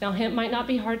 Now, hemp might not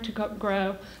be hard to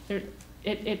grow.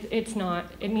 It's not.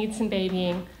 It needs some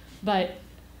babying. But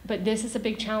this is a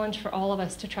big challenge for all of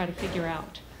us to try to figure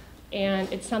out. And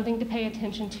it's something to pay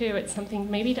attention to. It's something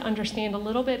maybe to understand a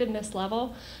little bit in this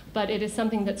level, but it is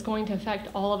something that's going to affect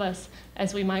all of us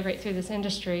as we migrate through this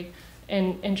industry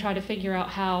and try to figure out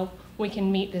how we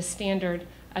can meet this standard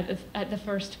at the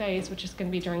first phase, which is going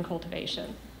to be during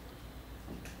cultivation.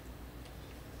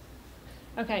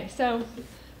 Okay, so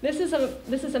this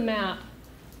is a map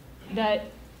that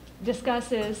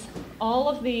discusses all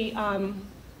of the, I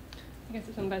guess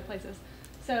it's in both places.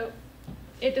 So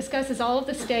it discusses all of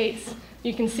the states.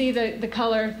 You can see the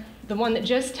color, the one that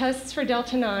just tests for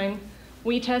Delta 9,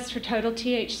 we test for total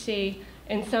THC,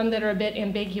 and some that are a bit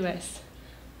ambiguous.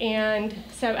 And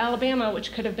so Alabama,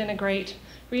 which could have been a great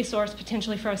resource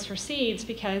potentially for us for seeds,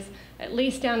 because at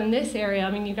least down in this area,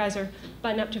 I mean, you guys are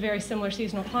butting up to very similar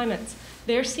seasonal climates,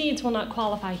 their seeds will not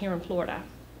qualify here in Florida,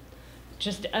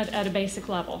 just at a basic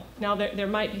level. Now, there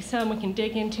might be some we can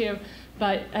dig into,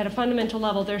 but at a fundamental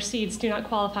level, their seeds do not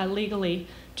qualify legally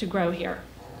to grow here.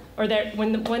 Or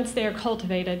once they are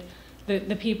cultivated,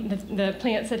 the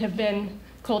plants that have been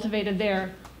cultivated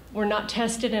there were not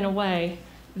tested in a way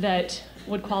that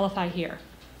would qualify here.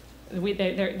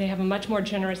 They have a much more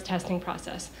generous testing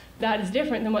process. That is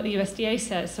different than what the USDA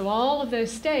says. So all of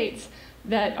those states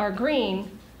that are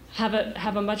green have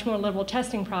a much more liberal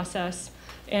testing process,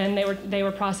 and they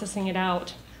were processing it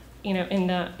out, in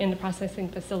the processing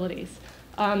facilities.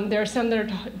 There are some that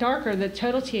are darker, the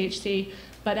total THC,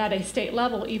 but at a state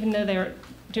level, even though they're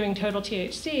doing total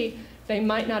THC, they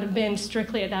might not have been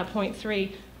strictly at that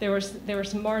 0.3. There were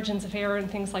some margins of error and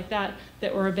things like that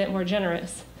that were a bit more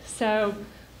generous. So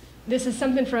this is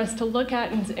something for us to look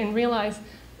at and realize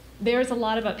there's a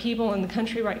lot of upheaval in the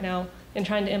country right now in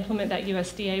trying to implement that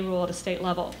USDA rule at a state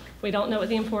level. We don't know what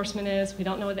the enforcement is. We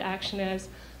don't know what the action is.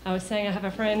 I was saying I have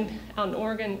a friend out in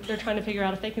Oregon. They're trying to figure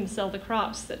out if they can sell the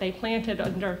crops that they planted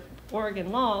under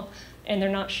Oregon law, and they're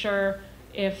not sure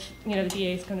if the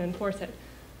DA is going to enforce it.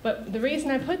 But the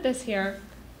reason I put this here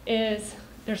is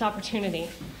there's opportunity.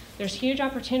 There's huge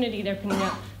opportunity there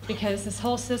because this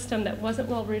whole system that wasn't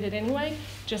well rooted anyway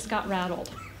just got rattled.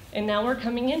 And now we're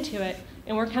coming into it,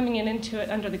 and we're coming into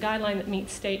it under the guideline that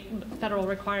meets federal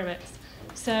requirements.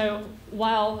 So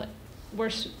while we're,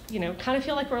 kind of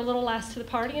feel like we're a little last to the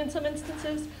party in some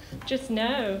instances, just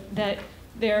know that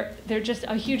they're just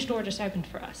a huge door just opened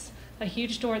for us. a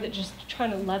huge door that just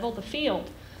trying to level the field,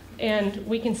 and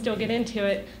we can still get into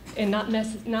it and not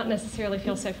necessarily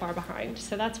feel so far behind.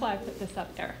 So that's why I put this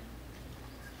up there.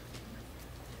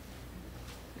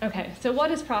 Okay, so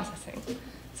what is processing?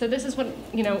 So this is what,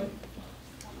 you know,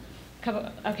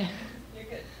 okay. You're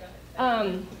good.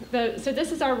 So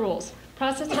this is our rules.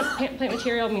 Processed plant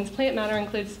material means plant matter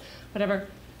includes whatever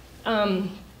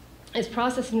is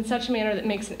processed in such a manner that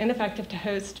makes it ineffective to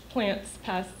host plants,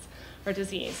 pests, or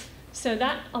disease. So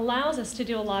that allows us to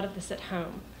do a lot of this at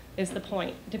home, is the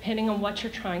point, depending on what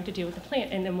you're trying to do with the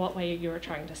plant and in what way you are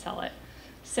trying to sell it.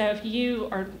 So if you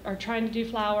are trying to do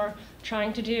flower,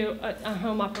 trying to do a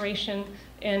home operation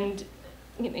and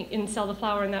sell the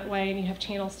flower in that way, and you have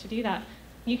channels to do that,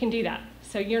 you can do that.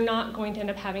 So you're not going to end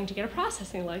up having to get a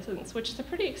processing license, which is a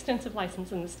pretty extensive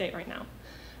license in the state right now.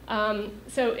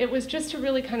 So it was just to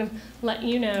really kind of let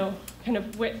you know kind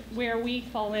of where we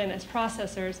fall in as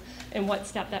processors and what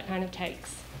step that kind of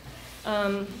takes.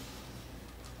 And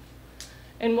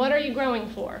what are you growing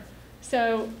for?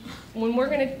 So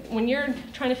when you're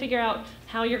trying to figure out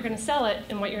how you're going to sell it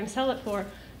and what you're going to sell it for,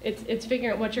 it's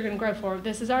figuring out what you're going to grow for.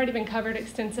 This has already been covered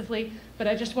extensively, but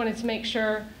I just wanted to make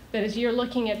sure that as you're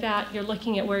looking at that, you're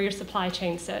looking at where your supply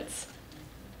chain sits.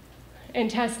 And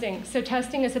testing. So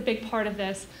testing is a big part of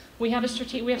this. We have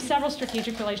several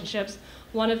strategic relationships.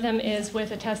 One of them is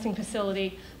with a testing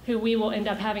facility who we will end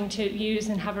up having to use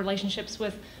and have relationships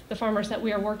with the farmers that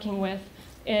we are working with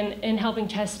in helping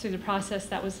test through the process.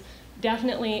 That was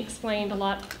definitely explained a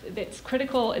lot. It's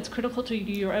critical to do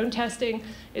your own testing.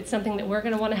 It's something that we're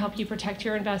going to want to help you protect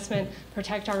your investment,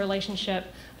 protect our relationship,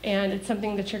 and it's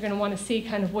something that you're going to want to see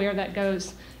kind of where that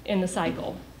goes in the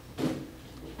cycle.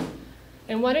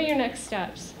 And what are your next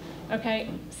steps? Okay,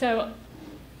 so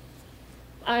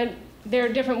there are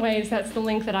different ways. That's the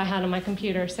link that I had on my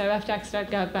computer, so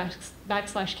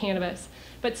fdex.gov/cannabis.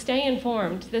 But stay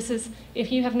informed. This is,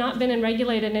 if you have not been in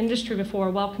regulated industry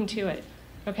before, welcome to it.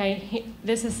 Okay,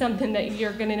 this is something that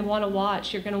you're going to want to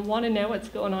watch. You're going to want to know what's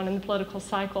going on in the political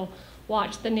cycle.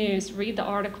 Watch the news, read the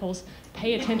articles,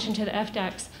 pay attention to the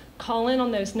FDEX. Call in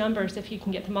on those numbers if you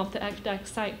can get them off the FDEX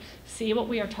site. See what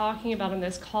we are talking about on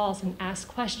those calls and ask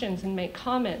questions and make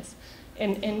comments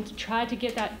and try to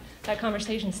get that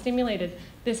conversation stimulated.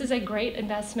 This is a great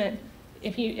investment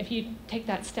if you take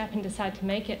that step and decide to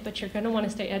make it, but you're going to want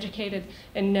to stay educated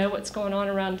and know what's going on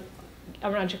around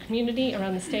your community,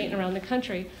 around the state, and around the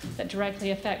country that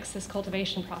directly affects this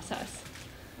cultivation process.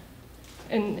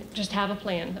 And just have a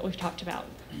plan that we've talked about.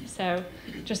 So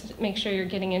just make sure you're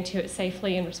getting into it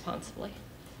safely and responsibly.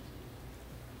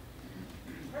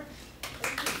 You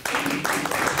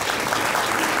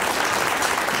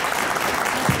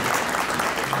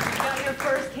got your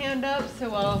first hand up,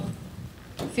 so I'll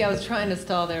see. I was trying to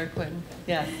stall there, Quentin.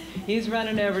 Yes, he's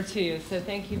running over to you. So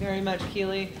thank you very much,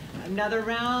 Keely. Another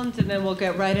round, and then we'll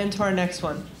get right into our next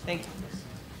one. Thank you.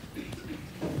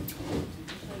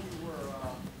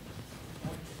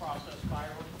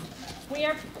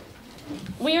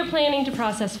 We are planning to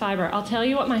process fiber. I'll tell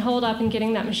you what my hold up in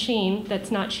getting that machine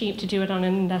that's not cheap to do it on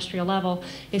an industrial level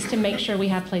is to make sure we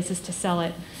have places to sell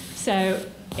it. So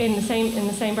in the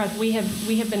same breath, we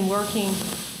have been working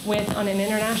with on an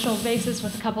international basis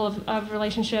with a couple of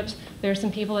relationships. There are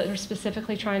some people that are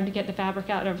specifically trying to get the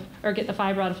fabric out of, or get the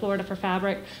fiber out of Florida for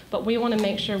fabric, but we want to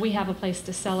make sure we have a place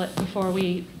to sell it before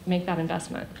we make that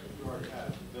investment.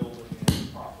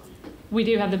 We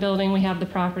do have the building, we have the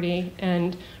property,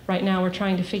 and right now we're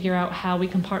trying to figure out how we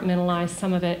compartmentalize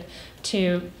some of it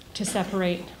to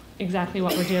separate exactly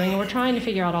what we're doing. And we're trying to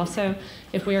figure out also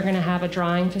if we are going to have a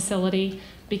drying facility,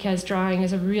 because drying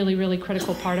is a really, really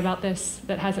critical part about this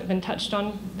that hasn't been touched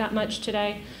on that much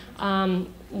today.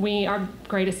 Our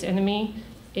greatest enemy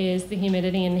is the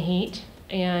humidity and the heat,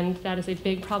 and that is a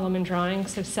big problem in drying.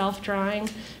 So self-drying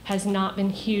has not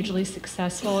been hugely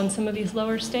successful in some of these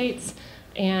lower states,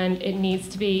 and it needs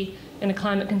to be in a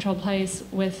climate-controlled place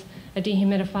with a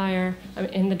dehumidifier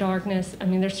in the darkness. I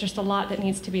mean, there's just a lot that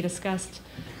needs to be discussed,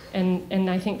 and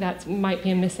I think that might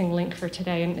be a missing link for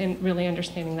today, and really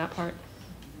understanding that part.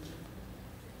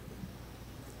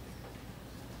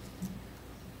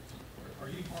 Are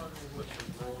you partnering with the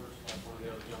growers like one of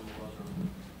the other young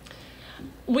brothers?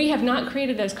 We have not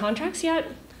created those contracts yet,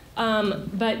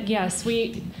 but yes,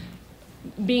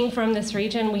 being from this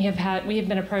region, we have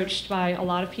been approached by a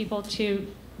lot of people to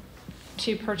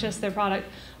purchase their product,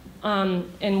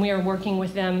 and we are working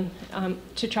with them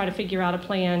to try to figure out a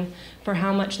plan for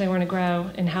how much they want to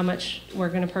grow and how much we're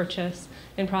going to purchase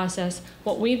and process.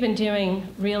 What we've been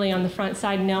doing really on the front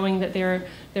side, knowing that there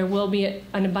will be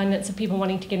an abundance of people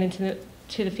wanting to get into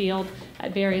to the field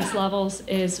at various levels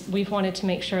is we've wanted to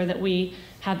make sure that we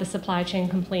have the supply chain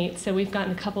complete. So we've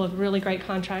gotten a couple of really great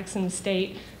contracts in the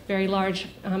state, very large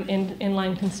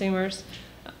inline consumers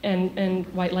and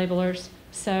white labelers.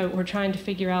 So we're trying to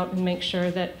figure out and make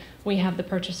sure that we have the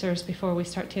purchasers before we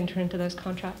start to enter into those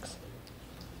contracts.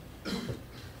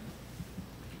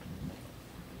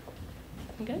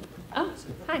 Good? Oh,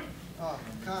 hi.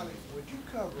 Kylie, would you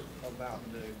cover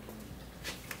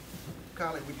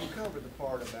the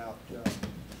part about,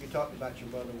 you talked about your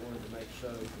mother wanted to make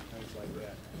soap and things like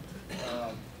that.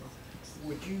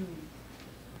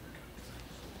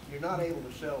 You're not able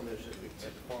to sell this at the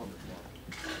farmer's market.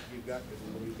 You've got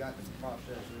the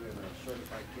processing in a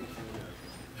certified kitchen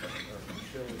or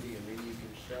facility, and then you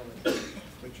can sell it,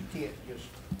 but you can't just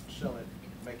sell it,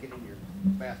 make it in your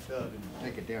bathtub and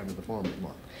take it down to the farmer's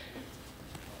market.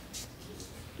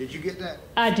 Did you get that?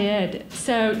 I did.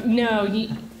 So no,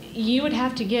 you would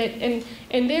have to get,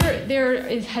 and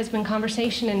there has been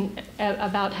conversation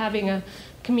about having a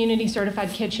community certified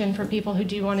kitchen for people who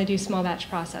do want to do small batch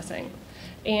processing.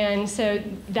 And so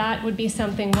that would be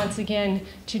something, once again,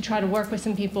 to try to work with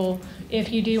some people.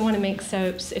 If you do want to make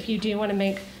soaps, if you do want to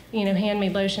make,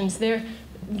 handmade lotions,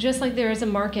 just like there is a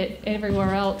market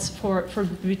everywhere else for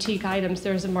boutique items,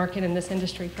 there's a market in this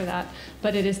industry for that.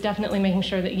 But it is definitely making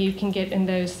sure that you can get in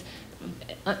those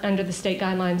under the state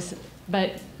guidelines.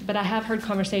 But I have heard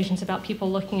conversations about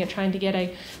people looking at trying to get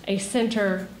a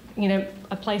center,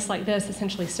 a place like this,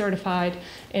 essentially certified,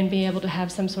 and be able to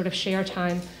have some sort of share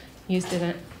time used in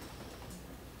it.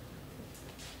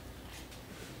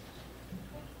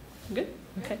 Good?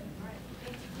 Okay.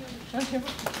 Okay.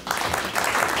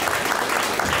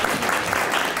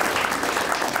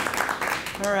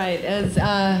 All right, as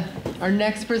our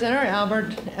next presenter,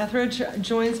 Albert Etheridge,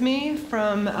 joins me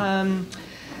from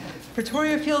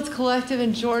Pretoria Fields Collective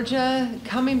in Georgia,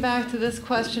 coming back to this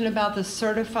question about the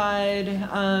certified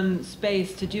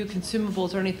space to do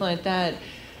consumables or anything like that.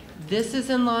 This is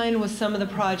in line with some of the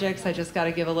projects. I just got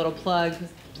to give a little plug.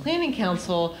 Planning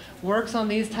Council works on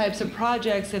these types of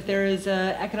projects if there is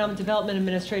an Economic Development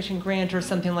Administration grant or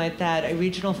something like that, a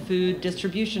regional food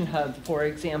distribution hub, for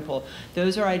example.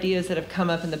 Those are ideas that have come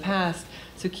up in the past.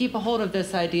 So keep a hold of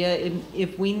this idea.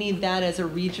 If we need that as a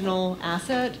regional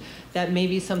asset, that may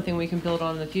be something we can build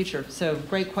on in the future. So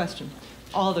great question.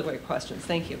 All the great questions.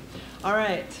 Thank you. All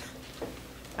right.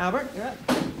 Albert, you're up.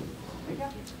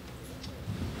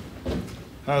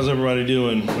 How's everybody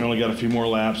doing? We only got a few more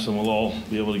laps and we'll all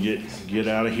be able to get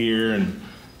out of here and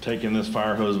take in this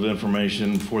fire hose of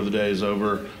information before the day is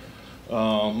over.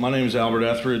 My name is Albert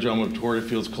Etheridge. I'm with Pretoria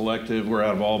Fields Collective. We're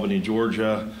out of Albany,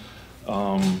 Georgia.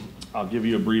 I'll give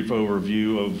you a brief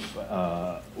overview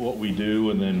of what we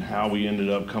do and then how we ended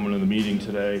up coming to the meeting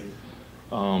today.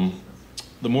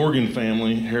 The Morgan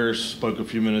family, Harris spoke a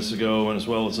few minutes ago, and as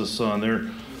well as his son,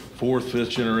 they're fourth, fifth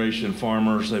generation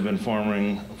farmers. They've been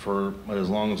farming for as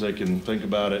long as they can think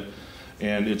about it,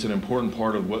 and it's an important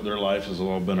part of what their life has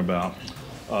all been about.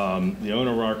 The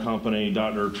owner of our company,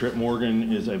 Dr. Trip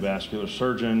Morgan, is a vascular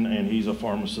surgeon, and he's a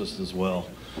pharmacist as well.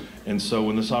 And so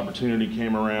when this opportunity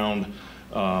came around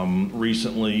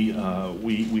recently,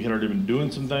 we had already been doing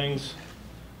some things.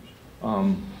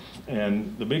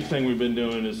 And the big thing we've been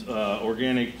doing is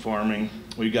organic farming.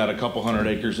 We've got a couple hundred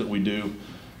acres that we do.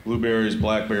 Blueberries,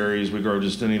 blackberries, we grow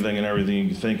just anything and everything you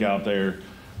can think out there.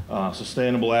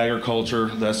 Sustainable agriculture,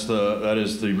 that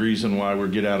is the reason why we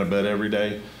get out of bed every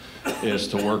day, is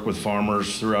to work with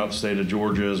farmers throughout the state of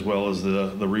Georgia as well as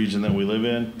the region that we live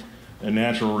in, and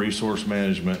natural resource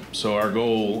management. So our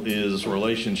goal is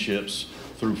relationships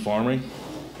through farming.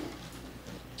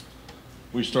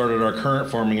 We started our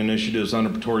current farming initiatives under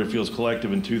Pretoria Fields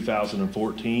Collective in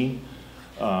 2014.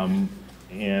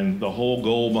 And the whole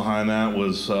goal behind that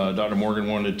was Dr. Morgan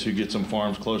wanted to get some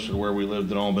farms closer to where we lived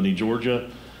in Albany,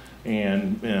 Georgia.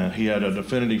 And he had an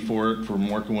affinity for it from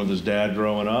working with his dad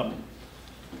growing up.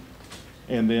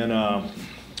 And then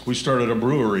we started a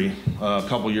brewery a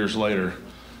couple years later.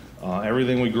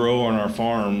 Everything we grow on our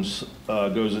farms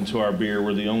goes into our beer.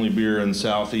 We're the only beer in the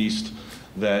Southeast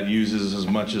that uses as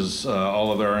much as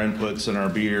all of our inputs in our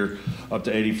beer, up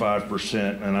to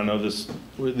 85%. And I know this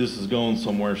is going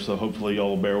somewhere, so hopefully y'all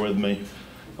will bear with me.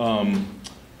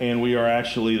 And we are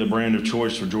actually the brand of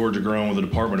choice for Georgia grown with the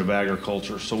Department of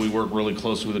Agriculture. So we work really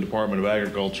closely with the Department of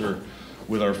Agriculture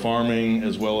with our farming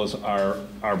as well as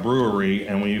our brewery,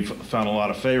 and we've found a lot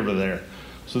of favor there.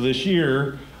 So this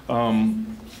year,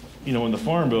 when the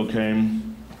Farm Bill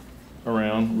came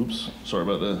around, oops, sorry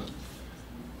about that.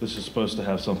 This is supposed to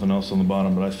have something else on the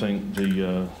bottom, but I think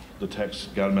the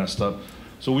text got messed up.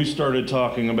 So we started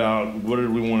talking about what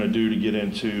did we want to do to get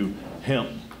into hemp.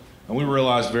 And we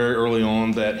realized very early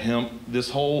on that hemp, this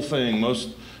whole thing,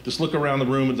 just look around the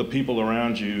room at the people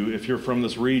around you. If you're from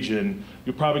this region,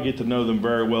 you'll probably get to know them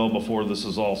very well before this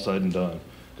is all said and done.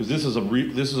 Because this is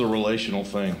a relational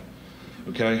thing,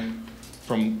 okay?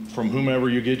 From whomever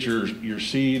you get your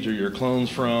seeds or your clones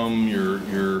from,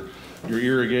 your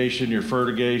irrigation, your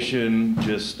fertigation,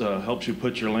 just helps you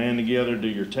put your land together, do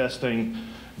your testing,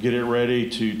 get it ready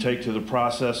to take to the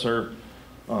processor.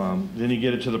 Then you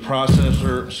get it to the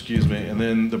processor, and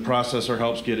then the processor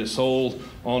helps get it sold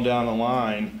on down the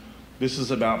line. This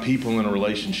is about people and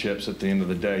relationships at the end of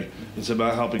the day. It's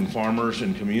about helping farmers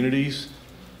and communities.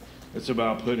 It's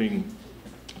about putting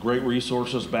great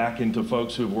resources back into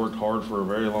folks who've worked hard for a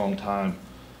very long time.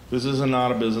 This is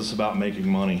not a business about making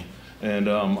money. And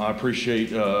I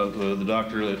appreciate the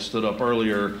doctor that stood up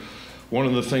earlier. One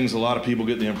of the things a lot of people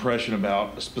get the impression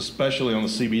about, especially on the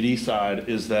CBD side,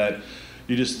 is that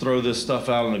you just throw this stuff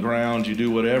out on the ground, you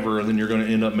do whatever, and then you're going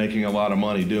to end up making a lot of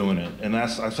money doing it. And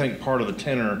that's, I think, part of the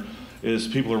tenor is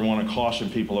people want to caution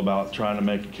people about trying to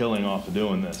make a killing off of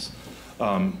doing this.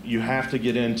 You have to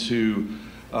get into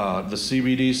the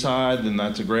CBD side, then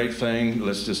that's a great thing.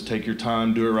 Let's just take your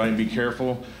time, do it right, and be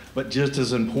careful. But just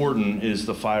as important is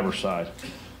the fiber side.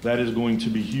 That is going to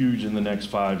be huge in the next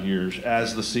 5 years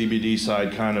as the CBD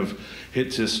side kind of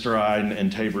hits its stride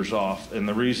and tapers off. And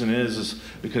the reason is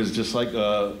because just like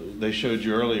they showed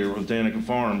you earlier with Danica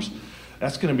Farms,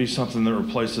 that's going to be something that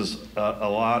replaces a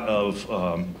lot of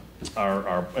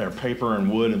our paper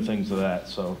and wood and things of that.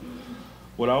 So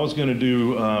what I was going to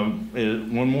do is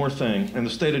one more thing. In the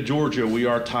state of Georgia, we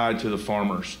are tied to the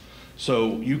farmers.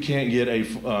 So you can't get a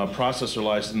processor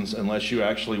license unless you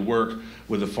actually work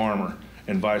with a farmer,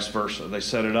 and vice versa. They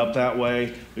set it up that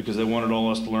way because they wanted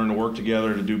all of us to learn to work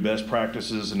together to do best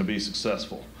practices and to be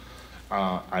successful.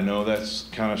 I know that's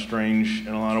kind of strange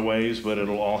in a lot of ways, but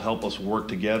it'll all help us work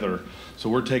together. So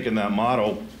we're taking that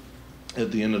model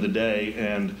at the end of the day,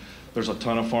 and there's a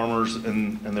ton of farmers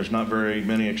and there's not very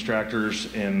many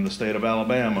extractors in the state of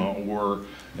Alabama or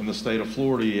in the state of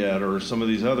Florida yet or some of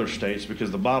these other states because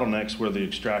the bottleneck's where the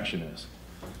extraction is.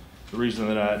 The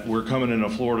reason that we're coming into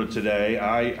Florida today,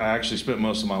 I actually spent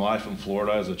most of my life in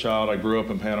Florida. As a child, I grew up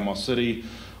in Panama City,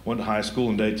 went to high school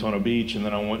in Daytona Beach, and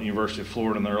then I went to University of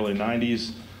Florida in the early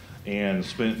 90s and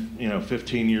spent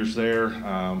 15 years there.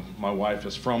 My wife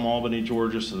is from Albany,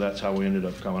 Georgia, so that's how we ended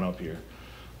up coming up here.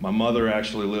 My mother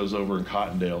actually lives over in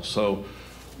Cottondale. So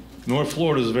North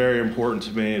Florida is very important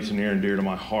to me. It's near and dear to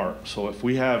my heart. So if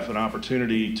we have an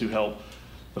opportunity to help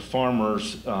the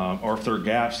farmers, or if there are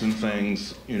gaps in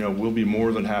things, we'll be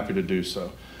more than happy to do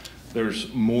so.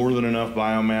 There's more than enough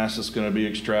biomass that's going to be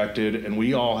extracted, and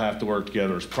we all have to work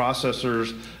together as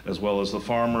processors, as well as the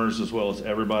farmers, as well as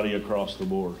everybody across the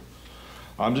board.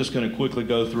 I'm just going to quickly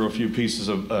go through a few pieces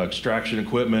of extraction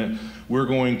equipment. We're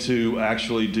going to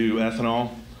actually do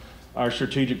ethanol. Our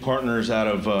strategic partner is out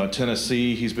of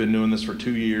Tennessee. He's been doing this for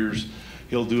 2 years.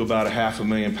 He'll do about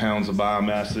 500,000 pounds of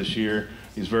biomass this year.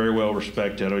 He's very well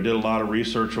respected. We did a lot of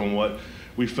research on what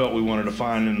we felt we wanted to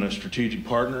find in a strategic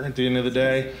partner. At the end of the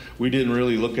day, we didn't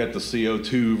really look at the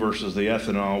CO2 versus the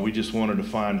ethanol. We just wanted to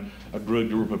find a good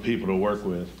group of people to work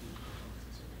with.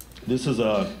 This is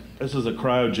a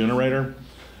cryo generator.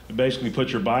 You basically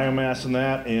put your biomass in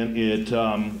that, and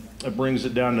it brings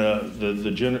it down to the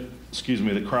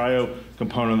cryo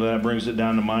component of that brings it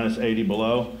down to -80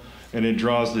 below, and it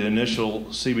draws the initial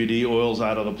CBD oils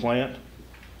out of the plant.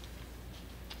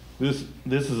 This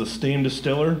is a steam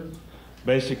distiller.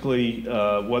 Basically,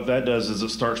 what that does is it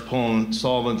starts pulling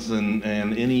solvents and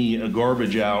any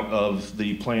garbage out of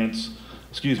the plants,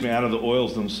 out of the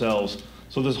oils themselves.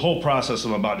 So this whole process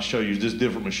I'm about to show you is just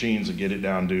different machines that get it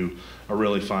down to a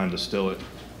really fine distillate.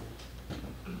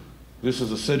 This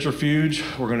is a centrifuge.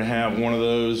 We're going to have one of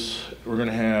those. We're going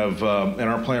to have, in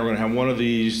our plant, we're going to have one of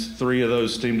these, 3 of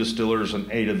those steam distillers, and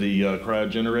 8 of the cryo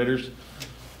generators.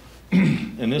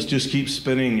 And this just keeps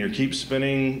spinning. You keep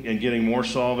spinning and getting more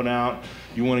solvent out.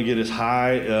 You want to get as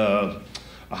high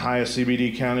a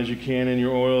CBD count as you can in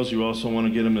your oils. You also want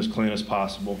to get them as clean as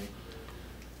possible.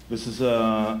 This is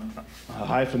a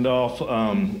Hyphendolf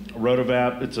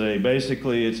Rotovap. It's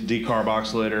basically it's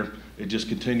decarboxylator. It just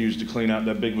continues to clean out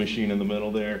that big machine in the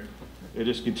middle there. It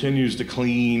just continues to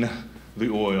clean the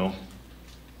oil.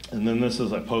 And then this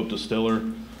is a Pope distiller.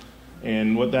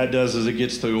 And what that does is it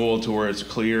gets the oil to where it's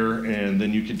clear, and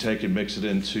then you can take and mix it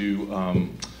into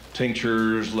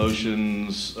tinctures,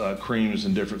 lotions, creams,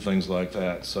 and different things like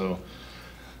that. So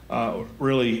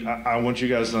really, I want you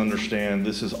guys to understand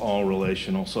this is all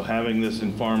relational. So having this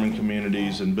in farming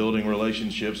communities and building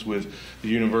relationships with the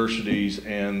universities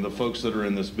and the folks that are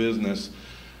in this business,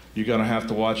 You're going to have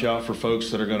to watch out for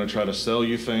folks that are going to try to sell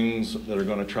you things, that are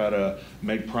going to try to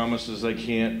make promises they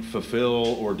can't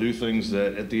fulfill or do things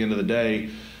that at the end of the day,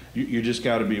 you just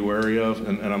got to be wary of.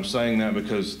 And I'm saying that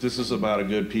because this is about a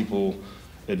good people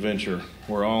adventure.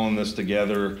 We're all in this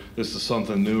together. This is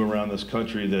something new around this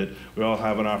country that we all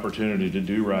have an opportunity to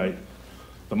do right.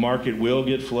 The market will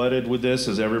get flooded with this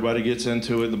as everybody gets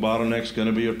into it. The bottleneck's going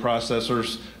to be at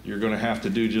processors. You're going to have to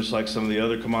do just like some of the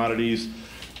other commodities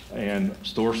and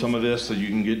store some of this so you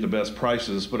can get the best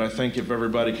prices. But I think if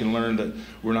everybody can learn that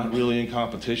we're not really in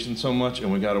competition so much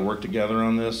and we got to work together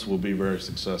on this, we'll be very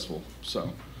successful.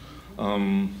 So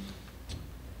I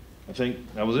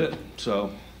think that was it.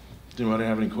 So does anybody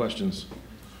have any questions?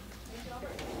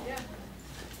 Yeah.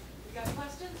 You got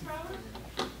questions, Robert?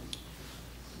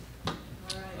 All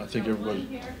right. I think Got everybody. one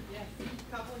here. Yes,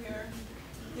 a couple here.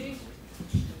 See?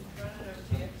 Run it over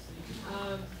to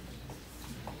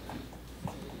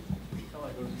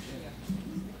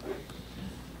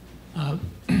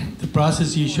you. The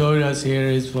process you showed us here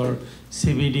is for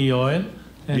CBD oil.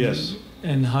 And, Yes.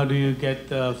 And how do you get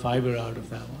the fiber out of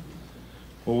that one?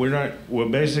 Well,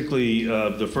 basically,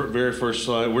 the very first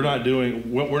slide,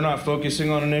 what we're not focusing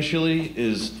on initially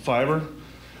is fiber.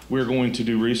 We're going to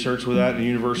do research with that at the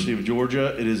University of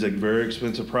Georgia. It is a very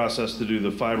expensive process to do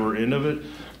the fiber end of it,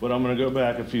 but I'm going to go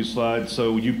back a few slides.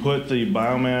 So you put the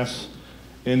biomass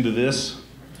into this,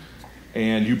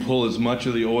 and you pull as much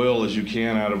of the oil as you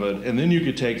can out of it, and then you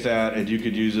could take that and you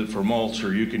could use it for mulch,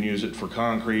 or you can use it for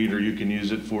concrete, or you can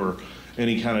use it for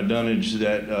any kind of dunnage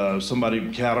that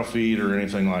cattle feed or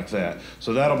anything like that.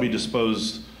 So that'll be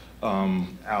disposed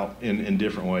out in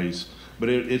different ways. But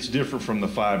it's different from the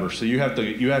fiber. So you have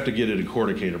to get it a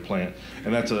corticator plant,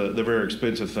 and that's the very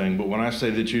expensive thing. But when I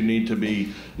say that you need to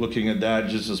be looking at that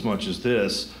just as much as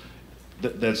this,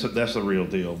 that's the real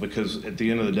deal. Because at the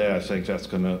end of the day, I think that's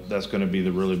gonna be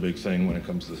the really big thing when it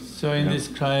comes to. So in this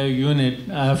cryo unit,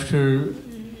 after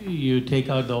you take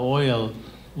out the oil,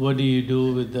 what do you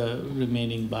do with the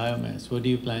remaining biomass? What do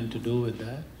you plan to do with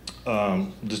that?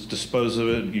 Just dispose of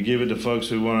it. You give it to folks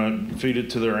who want to feed it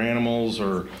to their animals,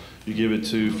 or you give it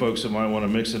to folks that might want to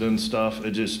mix it in stuff.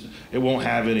 It won't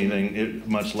have anything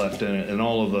much left in it, and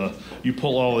you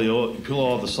pull all the oil, you pull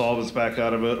all the solvents back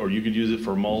out of it, or you could use it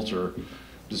for mulch, or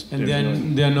just. And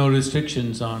then there are no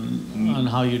restrictions on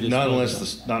how you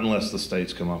dispose. Not unless the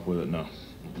states come up with it. No.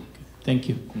 Thank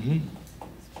you. Mm-hmm.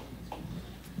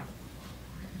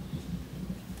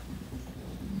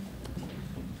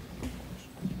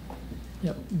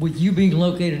 Yep. With you being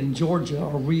located in Georgia,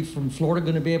 are we from Florida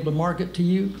going to be able to market to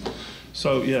you?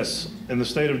 So yes, in the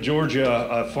state of Georgia,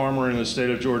 a farmer in the state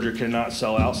of Georgia cannot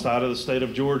sell outside of the state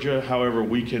of Georgia. However,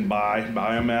 we can buy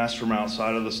biomass from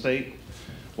outside of the state.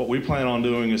 What we plan on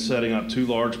doing is setting up 2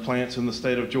 large plants in the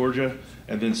state of Georgia,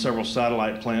 and then several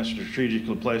satellite plants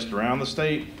strategically placed around the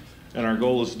state. And our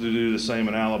goal is to do the same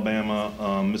in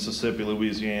Alabama, Mississippi,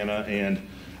 Louisiana, and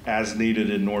as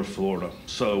needed in North Florida.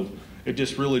 So it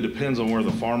just really depends on where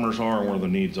the farmers are and where the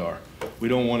needs are. We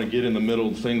don't want to get in the middle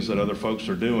of things that other folks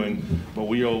are doing, but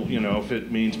we'll, if it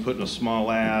means putting a small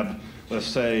lab, let's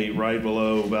say right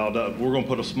below Valdosta, we're going to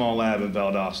put a small lab in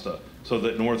Valdosta so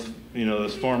that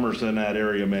the farmers in that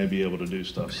area may be able to do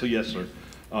stuff. So yes, sir,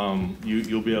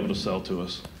 you'll be able to sell to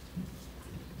us.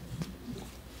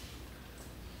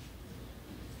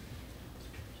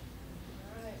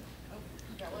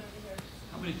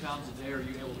 How many pounds a day are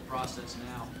you able to process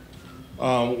now?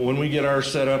 When we get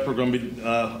ours set up, we're going to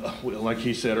be, like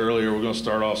he said earlier, we're going to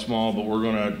start off small, but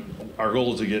our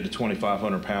goal is to get to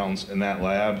 2,500 pounds in that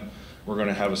lab. We're going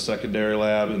to have a secondary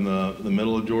lab in the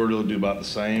middle of Georgia to do about the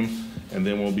same, and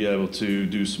then we'll be able to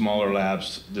do smaller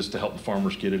labs just to help the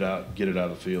farmers get it out of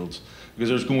the fields. Because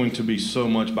there's going to be so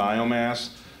much biomass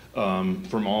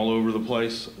from all over the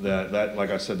place that,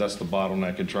 like I said, that's the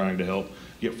bottleneck in trying to help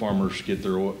get farmers get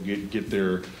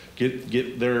their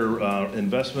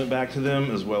investment back to them,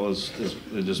 as well as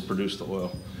just produce the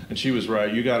oil. And she was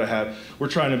right. We're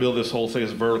trying to build this whole thing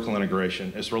as vertical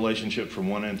integration. It's relationship from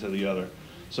one end to the other.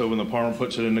 So when the farmer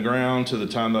puts it in the ground to the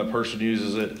time that person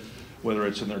uses it, whether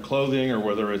it's in their clothing or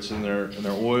whether it's in their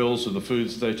oils or the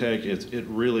foods they take, it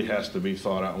really has to be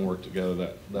thought out and work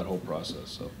together, that whole process.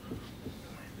 So.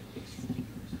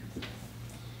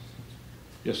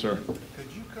 Yes, sir.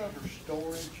 Could you cover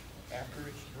storage after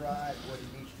it's dried, what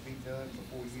it needs to be done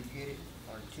before you get it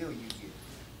or until you get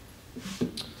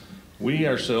it? We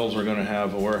ourselves are going to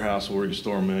have a warehouse where we can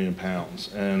store 1 million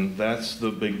pounds, and that's the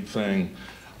big thing.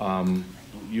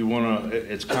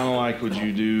 It's kind of like what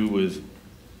you do with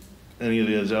any of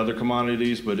these other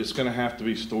commodities, but it's going to have to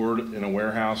be stored in a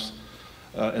warehouse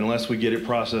unless we get it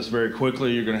processed very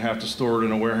quickly, you're going to have to store it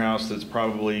in a warehouse that's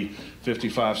probably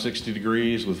 55, 60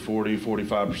 degrees with 40,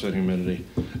 45% humidity.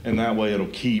 And that way it'll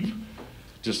keep,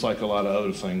 just like a lot of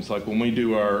other things. Like when we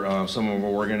do our some of our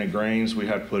organic grains, we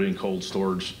have to put in cold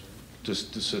storage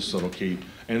just so it'll keep.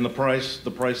 And the price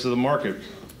of the market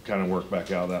kind of work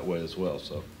back out that way as well.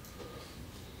 So.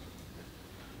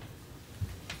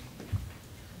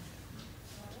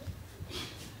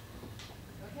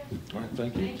 All right,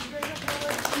 thank you. Thank you very much.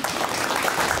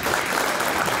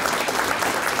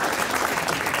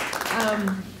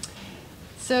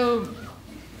 So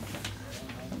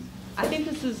I think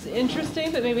this is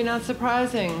interesting, but maybe not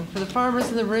surprising. For the farmers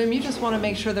in the room, you just want to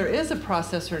make sure there is a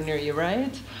processor near you,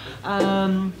 right?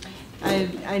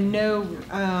 I know,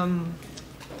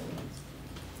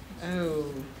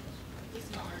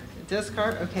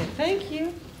 discard, okay, thank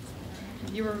you.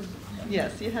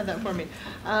 Yes, you had that for me.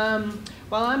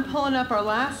 While I'm pulling up our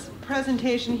last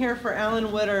presentation here for Alan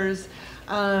Witters,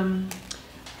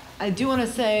 I do want to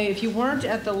say, if you weren't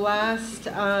at the last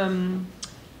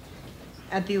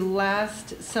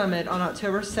summit on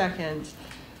October 2nd,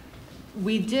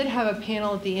 we did have a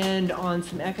panel at the end on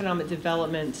some economic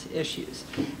development issues.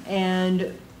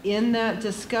 And in that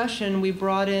discussion, we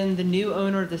brought in the new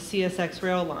owner of the CSX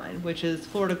rail line, which is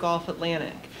Florida Gulf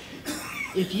Atlantic.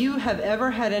 If you have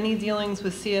ever had any dealings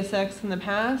with CSX in the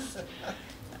past,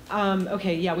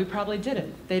 okay, yeah, we probably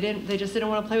didn't. They just didn't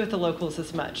want to play with the locals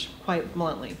as much, quite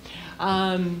bluntly.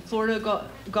 Florida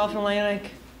Gulf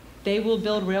Atlantic, they will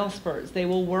build rail spurs. They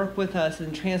will work with us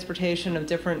in transportation of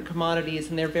different commodities,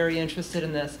 and they're very interested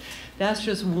in this. That's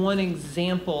just one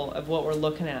example of what we're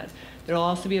looking at. There will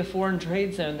also be a foreign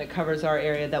trade zone that covers our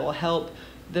area that will help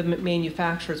the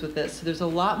manufacturers with this. So there's a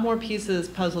lot more pieces of this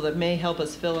puzzle that may help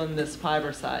us fill in this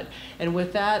fiber side. And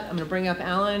with that, I'm going to bring up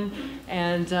Alan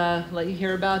and let you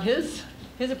hear about his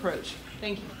approach.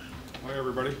 Thank you. Hi,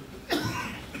 everybody.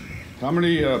 How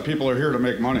many people are here to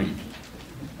make money?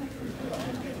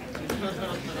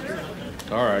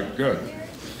 All right, good.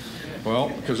 Well,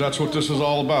 because that's what this is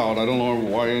all about. I don't know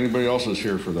why anybody else is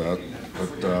here for that,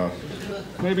 but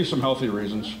maybe some healthy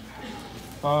reasons.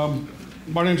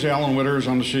 My name's Alan Witters.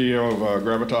 I'm the CEO of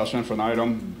Gravitas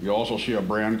Infinitum. You also see a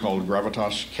brand called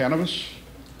Gravitas Cannabis.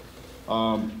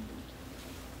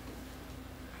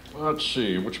 Let's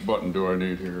see, which button do I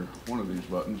need here? One of these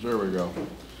buttons, there we go.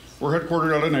 We're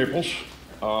headquartered out of Naples.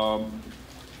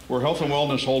 We're a health and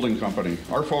wellness holding company.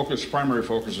 Our primary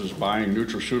focus is buying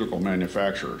nutraceutical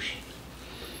manufacturers.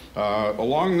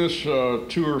 Along this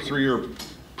 2 or 3 year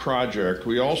project,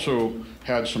 we also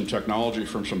had some technology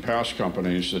from some past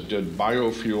companies that did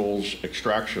biofuels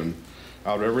extraction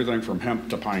out of everything from hemp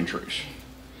to pine trees,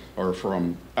 or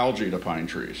from algae to pine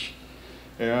trees.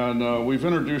 And we've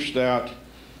introduced that,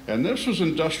 and this is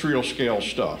industrial scale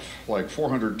stuff, like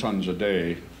 400 tons a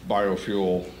day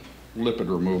biofuel lipid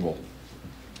removal.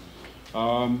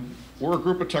 We're a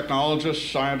group of technologists,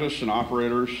 scientists, and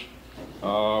operators.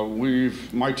 We've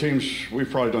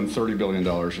probably done $30 billion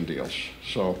in deals.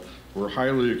 So we're a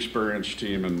highly experienced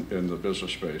team in the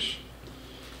business space.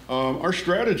 Our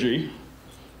strategy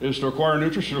is to acquire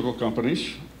nutraceutical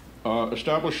companies,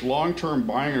 establish long-term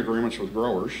buying agreements with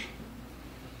growers,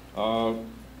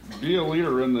 be a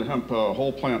leader in the hemp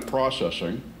whole plant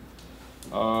processing.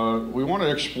 We want to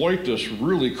exploit this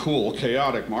really cool,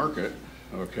 chaotic market,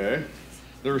 okay?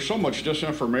 There's so much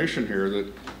disinformation here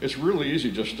that it's really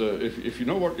easy just to, if you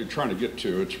know what you're trying to get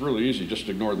to, it's really easy just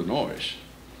to ignore the noise.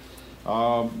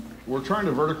 We're trying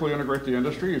to vertically integrate the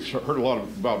industry. You've heard a lot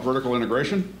about vertical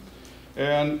integration.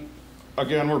 And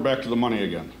again, we're back to the money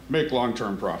again. Make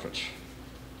long-term profits.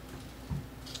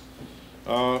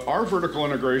 Our vertical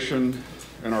integration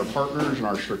and our partners and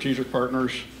our strategic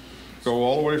partners go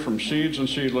all the way from seeds and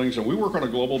seedlings, and we work on a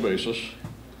global basis.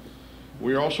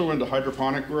 We are also into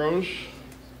hydroponic grows,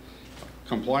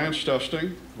 compliance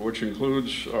testing, which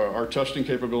includes our testing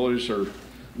capabilities are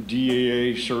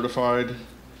DAA certified.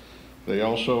 They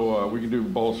also, we can do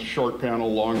both short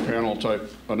panel, long panel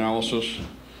type analysis.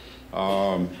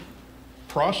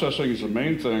 Processing is the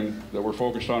main thing that we're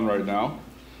focused on right now.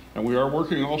 And we are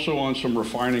working also on some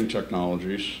refining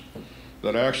technologies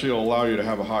that actually will allow you to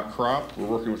have a hot crop. We're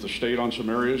working with the state on some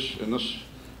areas in this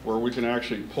where we can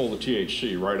actually pull the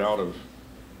THC right out of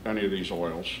any of these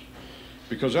oils,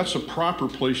 because that's the proper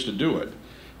place to do it.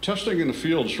 Testing in the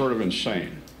field is sort of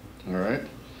insane, all right?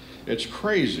 It's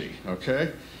crazy,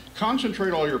 okay?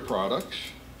 Concentrate all your products,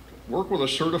 work with a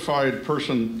certified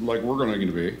person like we're going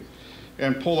to be,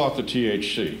 and pull out the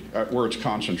THC at where it's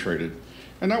concentrated.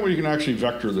 And that way you can actually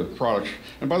vector the products.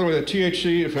 And by the way, the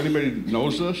THC, if anybody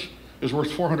knows this, is worth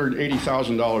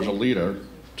 $480,000 a liter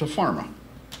to pharma.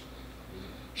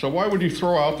 So why would you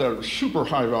throw out that super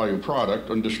high value product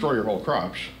and destroy your whole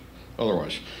crops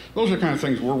otherwise? Those are the kind of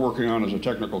things we're working on as a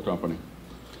technical company.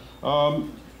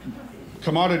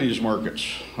 Commodities markets,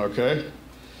 okay?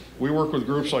 We work with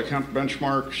groups like Hemp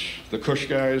Benchmarks, the Kush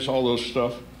guys, all those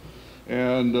stuff.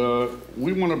 And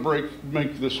we want to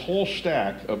make this whole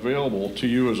stack available to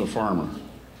you as a farmer,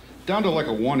 down to like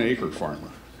a 1 acre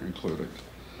farmer included.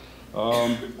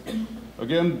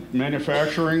 Again,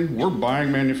 manufacturing, we're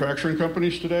buying manufacturing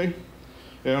companies today,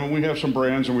 and we have some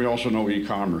brands, and we also know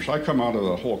e-commerce. I come out of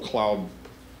the whole cloud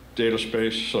data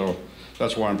space, so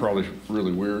that's why I'm probably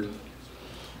really weird.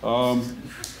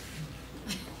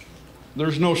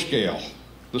 There's no scale.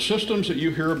 The systems that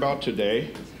you hear about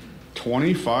today,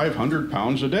 2,500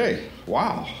 pounds a day.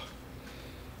 Wow.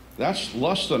 That's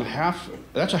less than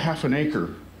that's a half an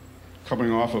acre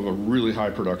coming off of a really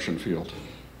high production field.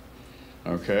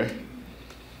 Okay?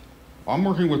 I'm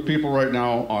working with people right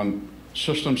now on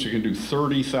systems that can do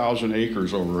 30,000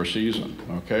 acres over a season,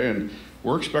 okay? And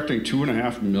we're expecting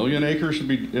 2.5 million acres to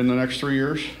be in the next 3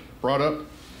 years brought up.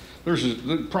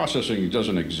 The processing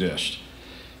doesn't exist.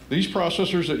 These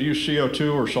processors that use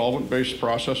CO2 or solvent-based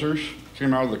processors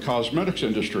came out of the cosmetics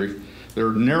industry.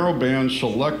 They're narrow-band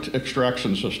select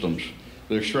extraction systems.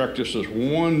 They extract just this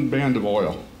one band of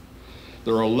oil.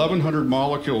 There are 1,100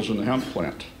 molecules in the hemp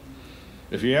plant.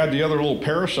 If you add the other little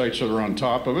parasites that are on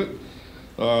top of it,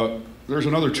 there's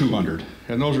another 200.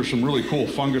 And those are some really cool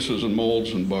funguses and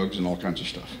molds and bugs and all kinds of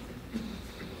stuff.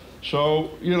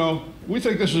 So, you know, we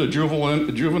think this is a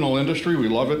juvenile industry. We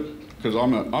love it because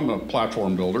I'm a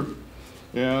platform builder.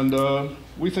 And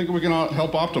we think we can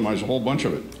help optimize a whole bunch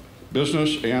of it,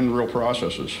 business and real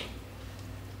processes.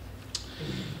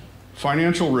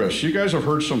 Financial risks. You guys have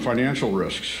heard some financial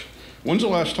risks. When's the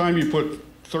last time you put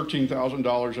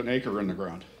 $13,000 an acre in the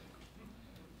ground,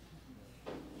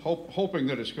 hoping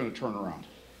that it's going to turn around,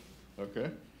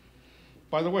 okay?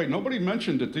 By the way, nobody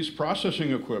mentioned that this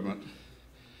processing equipment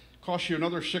costs you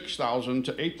another $6,000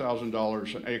 to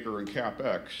 $8,000 an acre in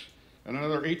CapEx, and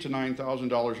another $8,000 to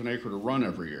 $9,000 an acre to run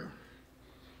every year,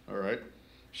 all right?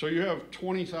 So you have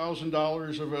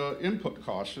 $20,000 of input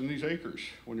costs in these acres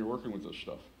when you're working with this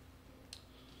stuff.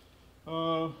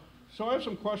 So I have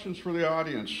some questions for the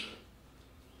audience.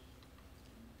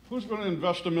 Who's going to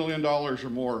invest $1 million or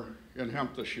more in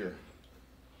hemp this year?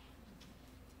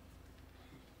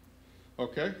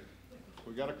 Okay,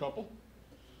 we got a couple.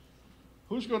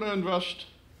 Who's going to invest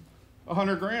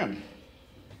 100 grand?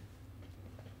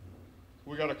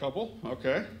 We got a couple,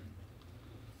 okay.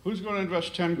 Who's going to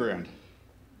invest 10 grand?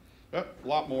 Yep, a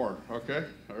lot more, okay,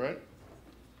 all right.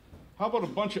 How about a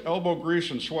bunch of elbow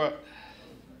grease and sweat?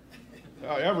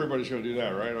 Everybody's going to do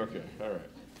that, right? Okay, all right.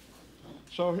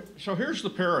 So here's the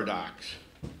paradox.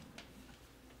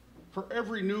 For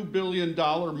every new $1 billion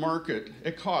market,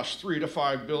 it costs $3 to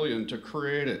 $5 billion to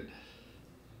create it.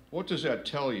 What does that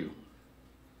tell you?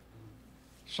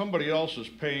 Somebody else is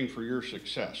paying for your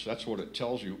success. That's what it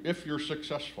tells you, if you're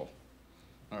successful.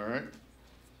 All right?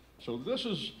 So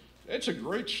it's a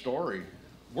great story.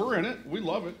 We're in it. We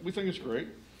love it. We think it's great.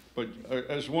 But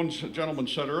as one gentleman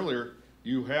said earlier,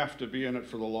 you have to be in it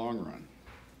for the long run.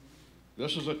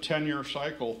 This is a 10-year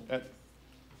cycle at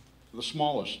the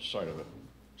smallest side of it.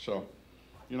 So,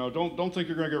 you know, don't think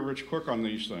you're going to get rich quick on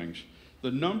these things. The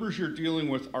numbers you're dealing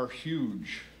with are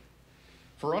huge.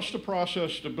 For us to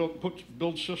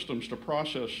build systems to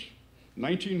process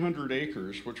 1,900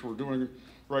 acres, which we're doing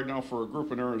right now for a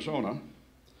group in Arizona,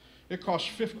 it costs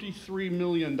 $53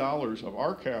 million of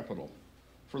our capital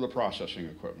for the processing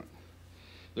equipment.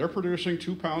 They're producing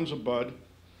 2 pounds of bud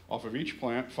off of each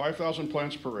plant, 5,000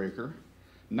 plants per acre,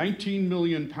 19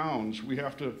 million pounds we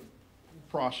have to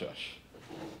process.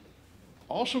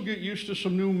 Also get used to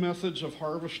some new methods of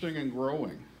harvesting and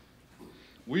growing.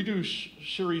 We do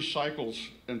series cycles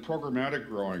and programmatic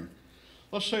growing.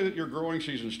 Let's say that your growing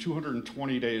season is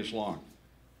 220 days long.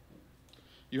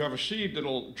 You have a seed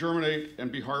that'll germinate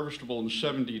and be harvestable in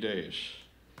 70 days.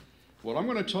 What I'm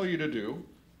going to tell you to do,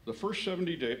 the first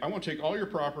 70 days, I want to take all your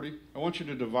property, I want you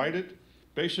to divide it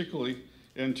basically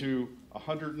into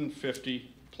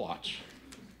 150 plots.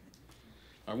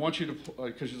 I want you to,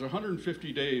 because there's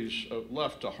 150 days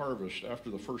left to harvest after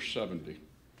the first 70.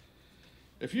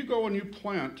 If you go and you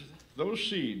plant those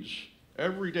seeds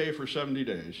every day for 70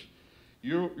 days,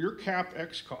 your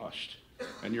CapEx cost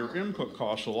and your input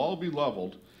costs will all be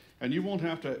leveled, and you won't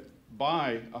have to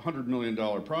buy a $100 million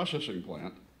processing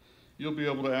plant. You'll be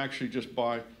able to actually just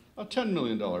buy a $10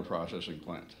 million processing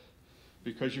plant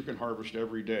because you can harvest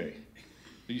every day.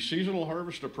 These seasonal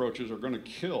harvest approaches are going to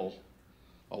kill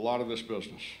a lot of this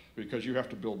business because you have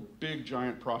to build big,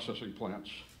 giant processing plants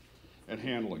and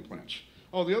handling plants.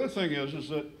 Oh, the other thing is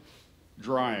that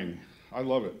drying, I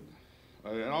love it.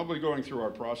 And I'll be going through our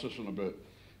process in a bit.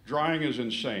 Drying is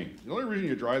insane. The only reason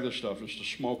you dry this stuff is to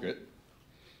smoke it.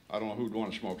 I don't know who'd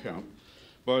want to smoke hemp.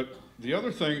 But the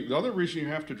other reason you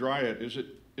have to dry it is that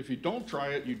if you don't dry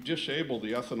it, you disable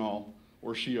the ethanol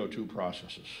or CO2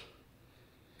 processes.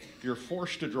 You're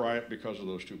forced to dry it because of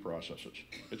those two processes.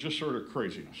 It's just sort of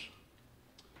craziness.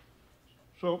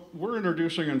 So we're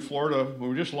introducing in Florida,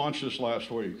 we just launched this last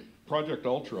week, Project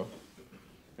Ultra.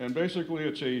 And basically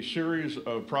it's a series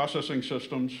of processing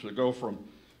systems that go from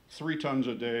 3 tons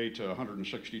a day to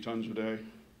 160 tons a day.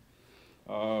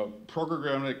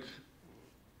 Programmatic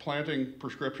planting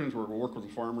prescriptions, where we'll work with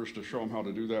the farmers to show them how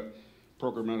to do that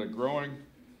programmatic growing.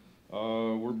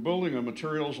 We're building a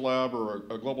materials lab or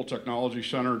a global technology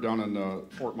center down in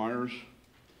Fort Myers.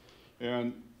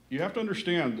 And you have to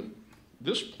understand,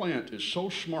 this plant is so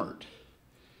smart.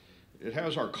 It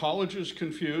has our colleges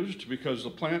confused because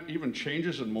the plant even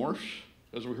changes and morphs,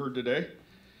 as we heard today.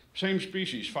 Same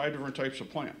species, 5 different types of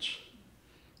plants.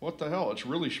 What the hell? It's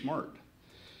really smart.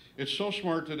 It's so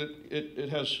smart that it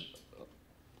has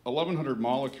 1,100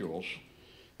 molecules,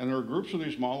 and there are groups of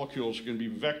these molecules that can be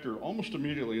vectored almost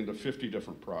immediately into 50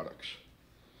 different products.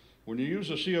 When you use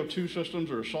the CO2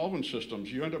 systems or solvent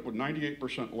systems, you end up with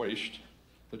 98% waste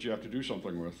that you have to do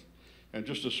something with, and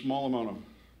just a small amount of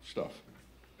stuff.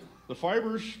 The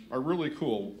fibers are really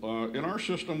cool. In our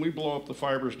system, we blow up the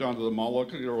fibers down to the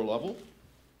molecular level.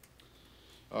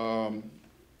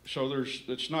 So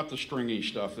it's not the stringy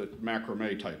stuff, that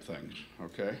macrame type things,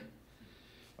 okay?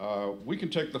 We can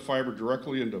take the fiber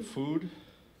directly into food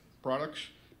products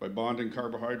by bonding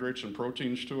carbohydrates and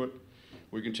proteins to it.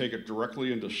 We can take it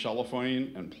directly into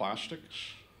cellophane and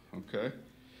plastics, okay?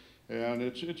 And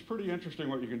it's pretty interesting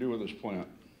what you can do with this plant.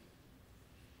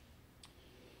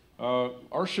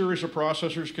 Our series of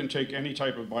processors can take any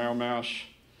type of biomass,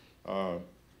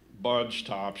 buds,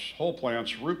 tops, whole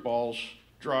plants, root balls,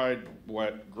 dried,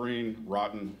 wet, green,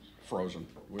 rotten, frozen.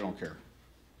 We don't care.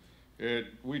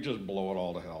 We just blow it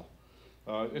all to hell.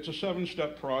 It's a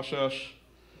 7-step process.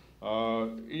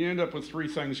 You end up with 3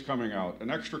 things coming out.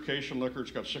 An extrication liquor, it's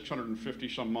got 650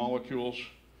 some molecules,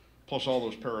 plus all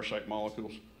those parasite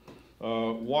molecules.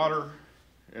 Water,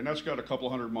 and that's got a couple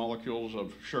hundred molecules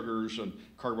of sugars and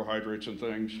carbohydrates and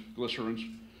things, glycerins,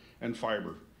 and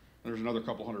fiber. There's another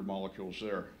couple hundred molecules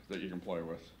there that you can play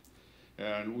with.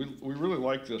 And we really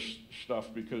like this stuff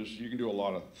because you can do a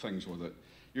lot of things with it.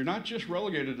 You're not just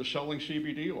relegated to selling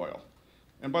CBD oil.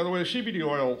 And by the way, CBD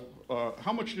oil,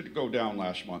 how much did it go down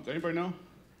last month? Anybody know?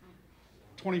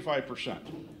 25%.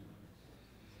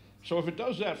 So if it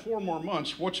does that 4 more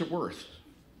months, what's it worth?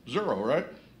 0, right?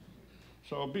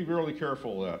 So be really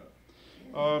careful of that.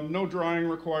 No drying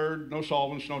required, no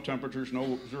solvents, no temperatures,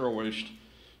 no 0 waste.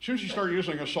 As soon as you start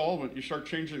using a solvent, you start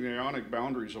changing the ionic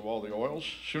boundaries of all the oils.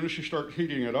 As soon as you start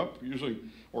heating it up,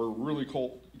 or really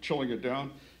cold, chilling it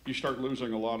down, you start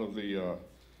losing a lot of the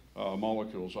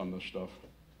molecules on this stuff.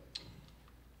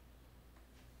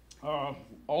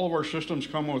 All of our systems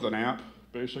come with an app,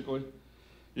 basically.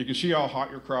 You can see how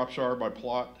hot your crops are by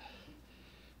plot.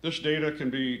 This data can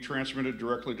be transmitted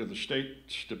directly to the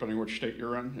states, depending which state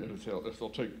you're in, if they'll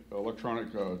take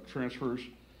electronic transfers.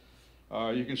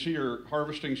 You can see your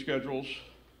harvesting schedules.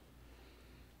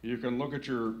 You can look at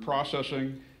your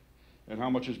processing and how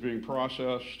much is being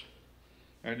processed.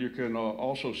 And you can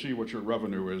also see what your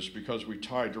revenue is, because we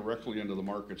tie directly into the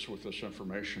markets with this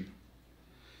information.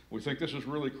 We think this is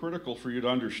really critical for you to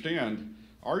understand,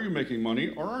 are you making money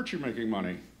or aren't you making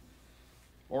money?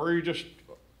 Or are you just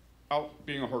out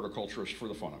being a horticulturist for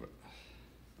the fun of it?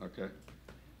 Okay.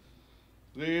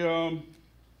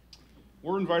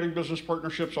 We're inviting business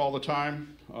partnerships all the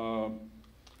time.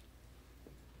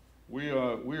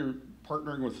 We're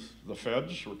partnering with the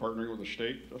feds, we're partnering with the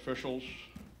state officials,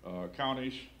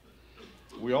 counties.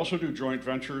 We also do joint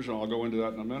ventures, and I'll go into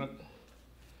that in a minute.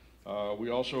 We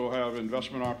also have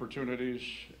investment opportunities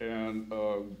and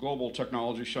a global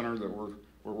technology center that we're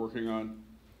working on.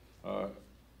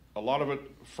 A lot of it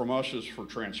from us is for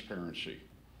transparency.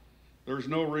 There's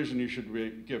no reason you should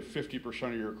give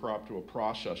 50% of your crop to a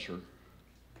processor,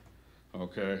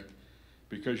 okay?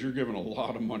 Because you're giving a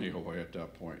lot of money away at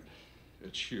that point.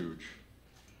 It's huge.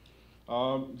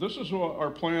 This is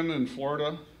our plan in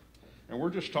Florida, and we're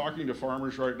just talking to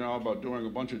farmers right now about doing a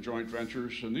bunch of joint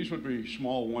ventures, and these would be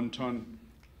small 1 ton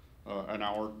an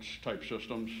hour type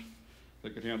systems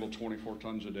that could handle 24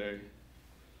 tons a day.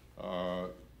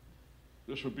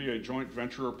 This would be a joint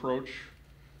venture approach.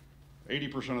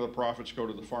 80% of the profits go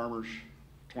to the farmers,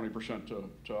 20%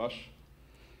 to us.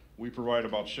 We provide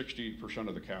about 60%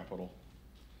 of the capital.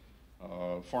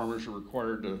 Farmers are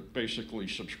required to basically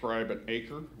subscribe an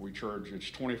acre. We charge,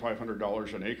 it's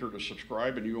 $2,500 an acre to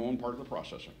subscribe, and you own part of the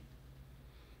processing.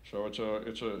 So it's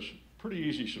a pretty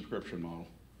easy subscription model.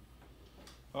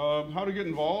 How to get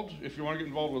involved? If you want to get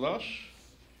involved with us,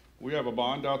 we have a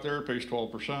bond out there, it pays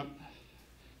 12%.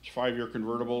 It's a 5-year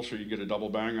convertible, so you get a double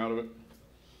bang out of it.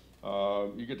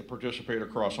 You get to participate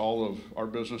across all of our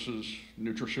businesses,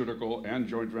 nutraceutical and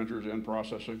joint ventures and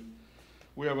processing.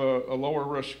 We have a lower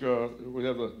risk, we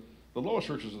have the lowest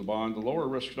risk is the bond. The lower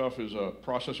risk stuff is a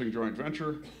processing joint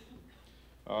venture.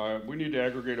 We need to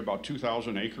aggregate about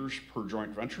 2,000 acres per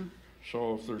joint venture.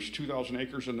 So if there's 2,000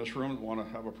 acres in this room that want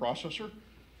to have a processor,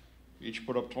 each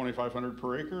put up $2,500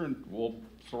 per acre and we'll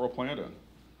throw a plant in.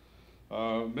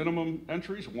 Minimum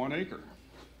entries, 1 acre.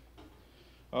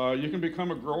 You can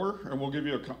become a grower and we'll give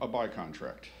you a buy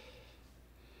contract.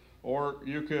 Or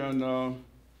you can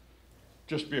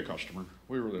just be a customer.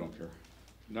 We really don't care.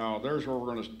 Now, there's where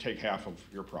we're going to take half of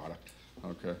your product,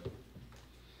 okay?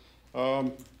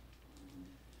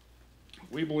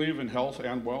 We believe in health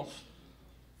and wealth.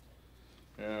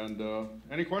 And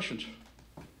any questions?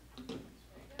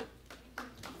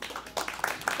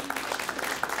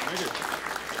 Thank you.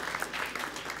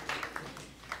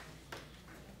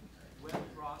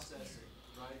 Wet processing,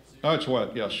 right? So It's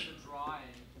wet, yes. drying.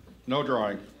 No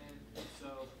drying. And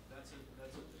so that's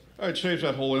It saves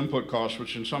that whole input cost,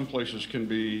 which in some places can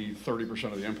be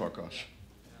 30% of the input cost.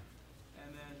 Yeah.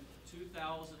 And then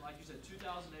 2,000, like you said,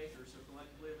 2,000 acres, so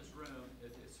collectively in this room,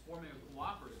 it's forming a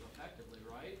cooperative effectively,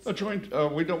 right? A joint,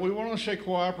 we want to say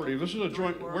cooperative. This is a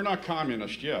joint, we're not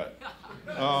communist yet.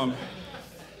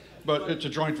 But it's a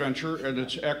joint venture and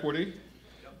it's equity,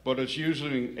 but it's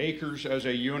using acres as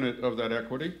a unit of that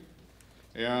equity.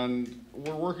 And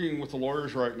we're working with the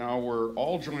lawyers right now where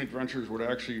all joint ventures would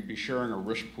actually be sharing a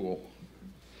risk pool.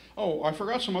 Oh, I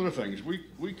forgot some other things.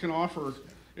 We can offer,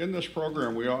 in this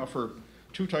program, we offer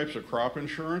 2 types of crop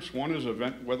insurance. One is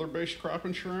event weather-based crop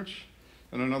insurance,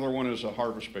 and another one is a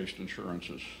harvest-based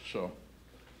insurances. So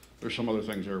there's some other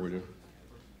things there we do.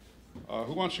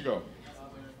 Who wants to go?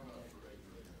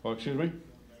 Oh, excuse me?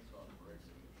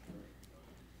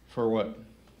 For what?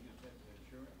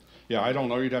 Yeah, I don't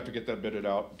know. You'd have to get that bidded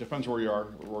out. Depends where you are,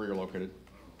 where you're located.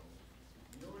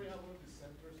 You already have one of the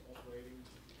centers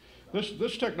operating?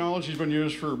 This technology's been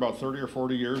used for about 30 or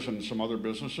 40 years in some other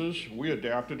businesses. We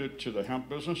adapted it to the hemp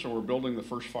business, and we're building the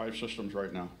first 5 systems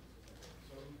right now.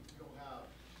 So you don't have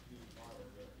the model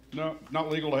there? No, not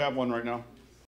legal to have one right now.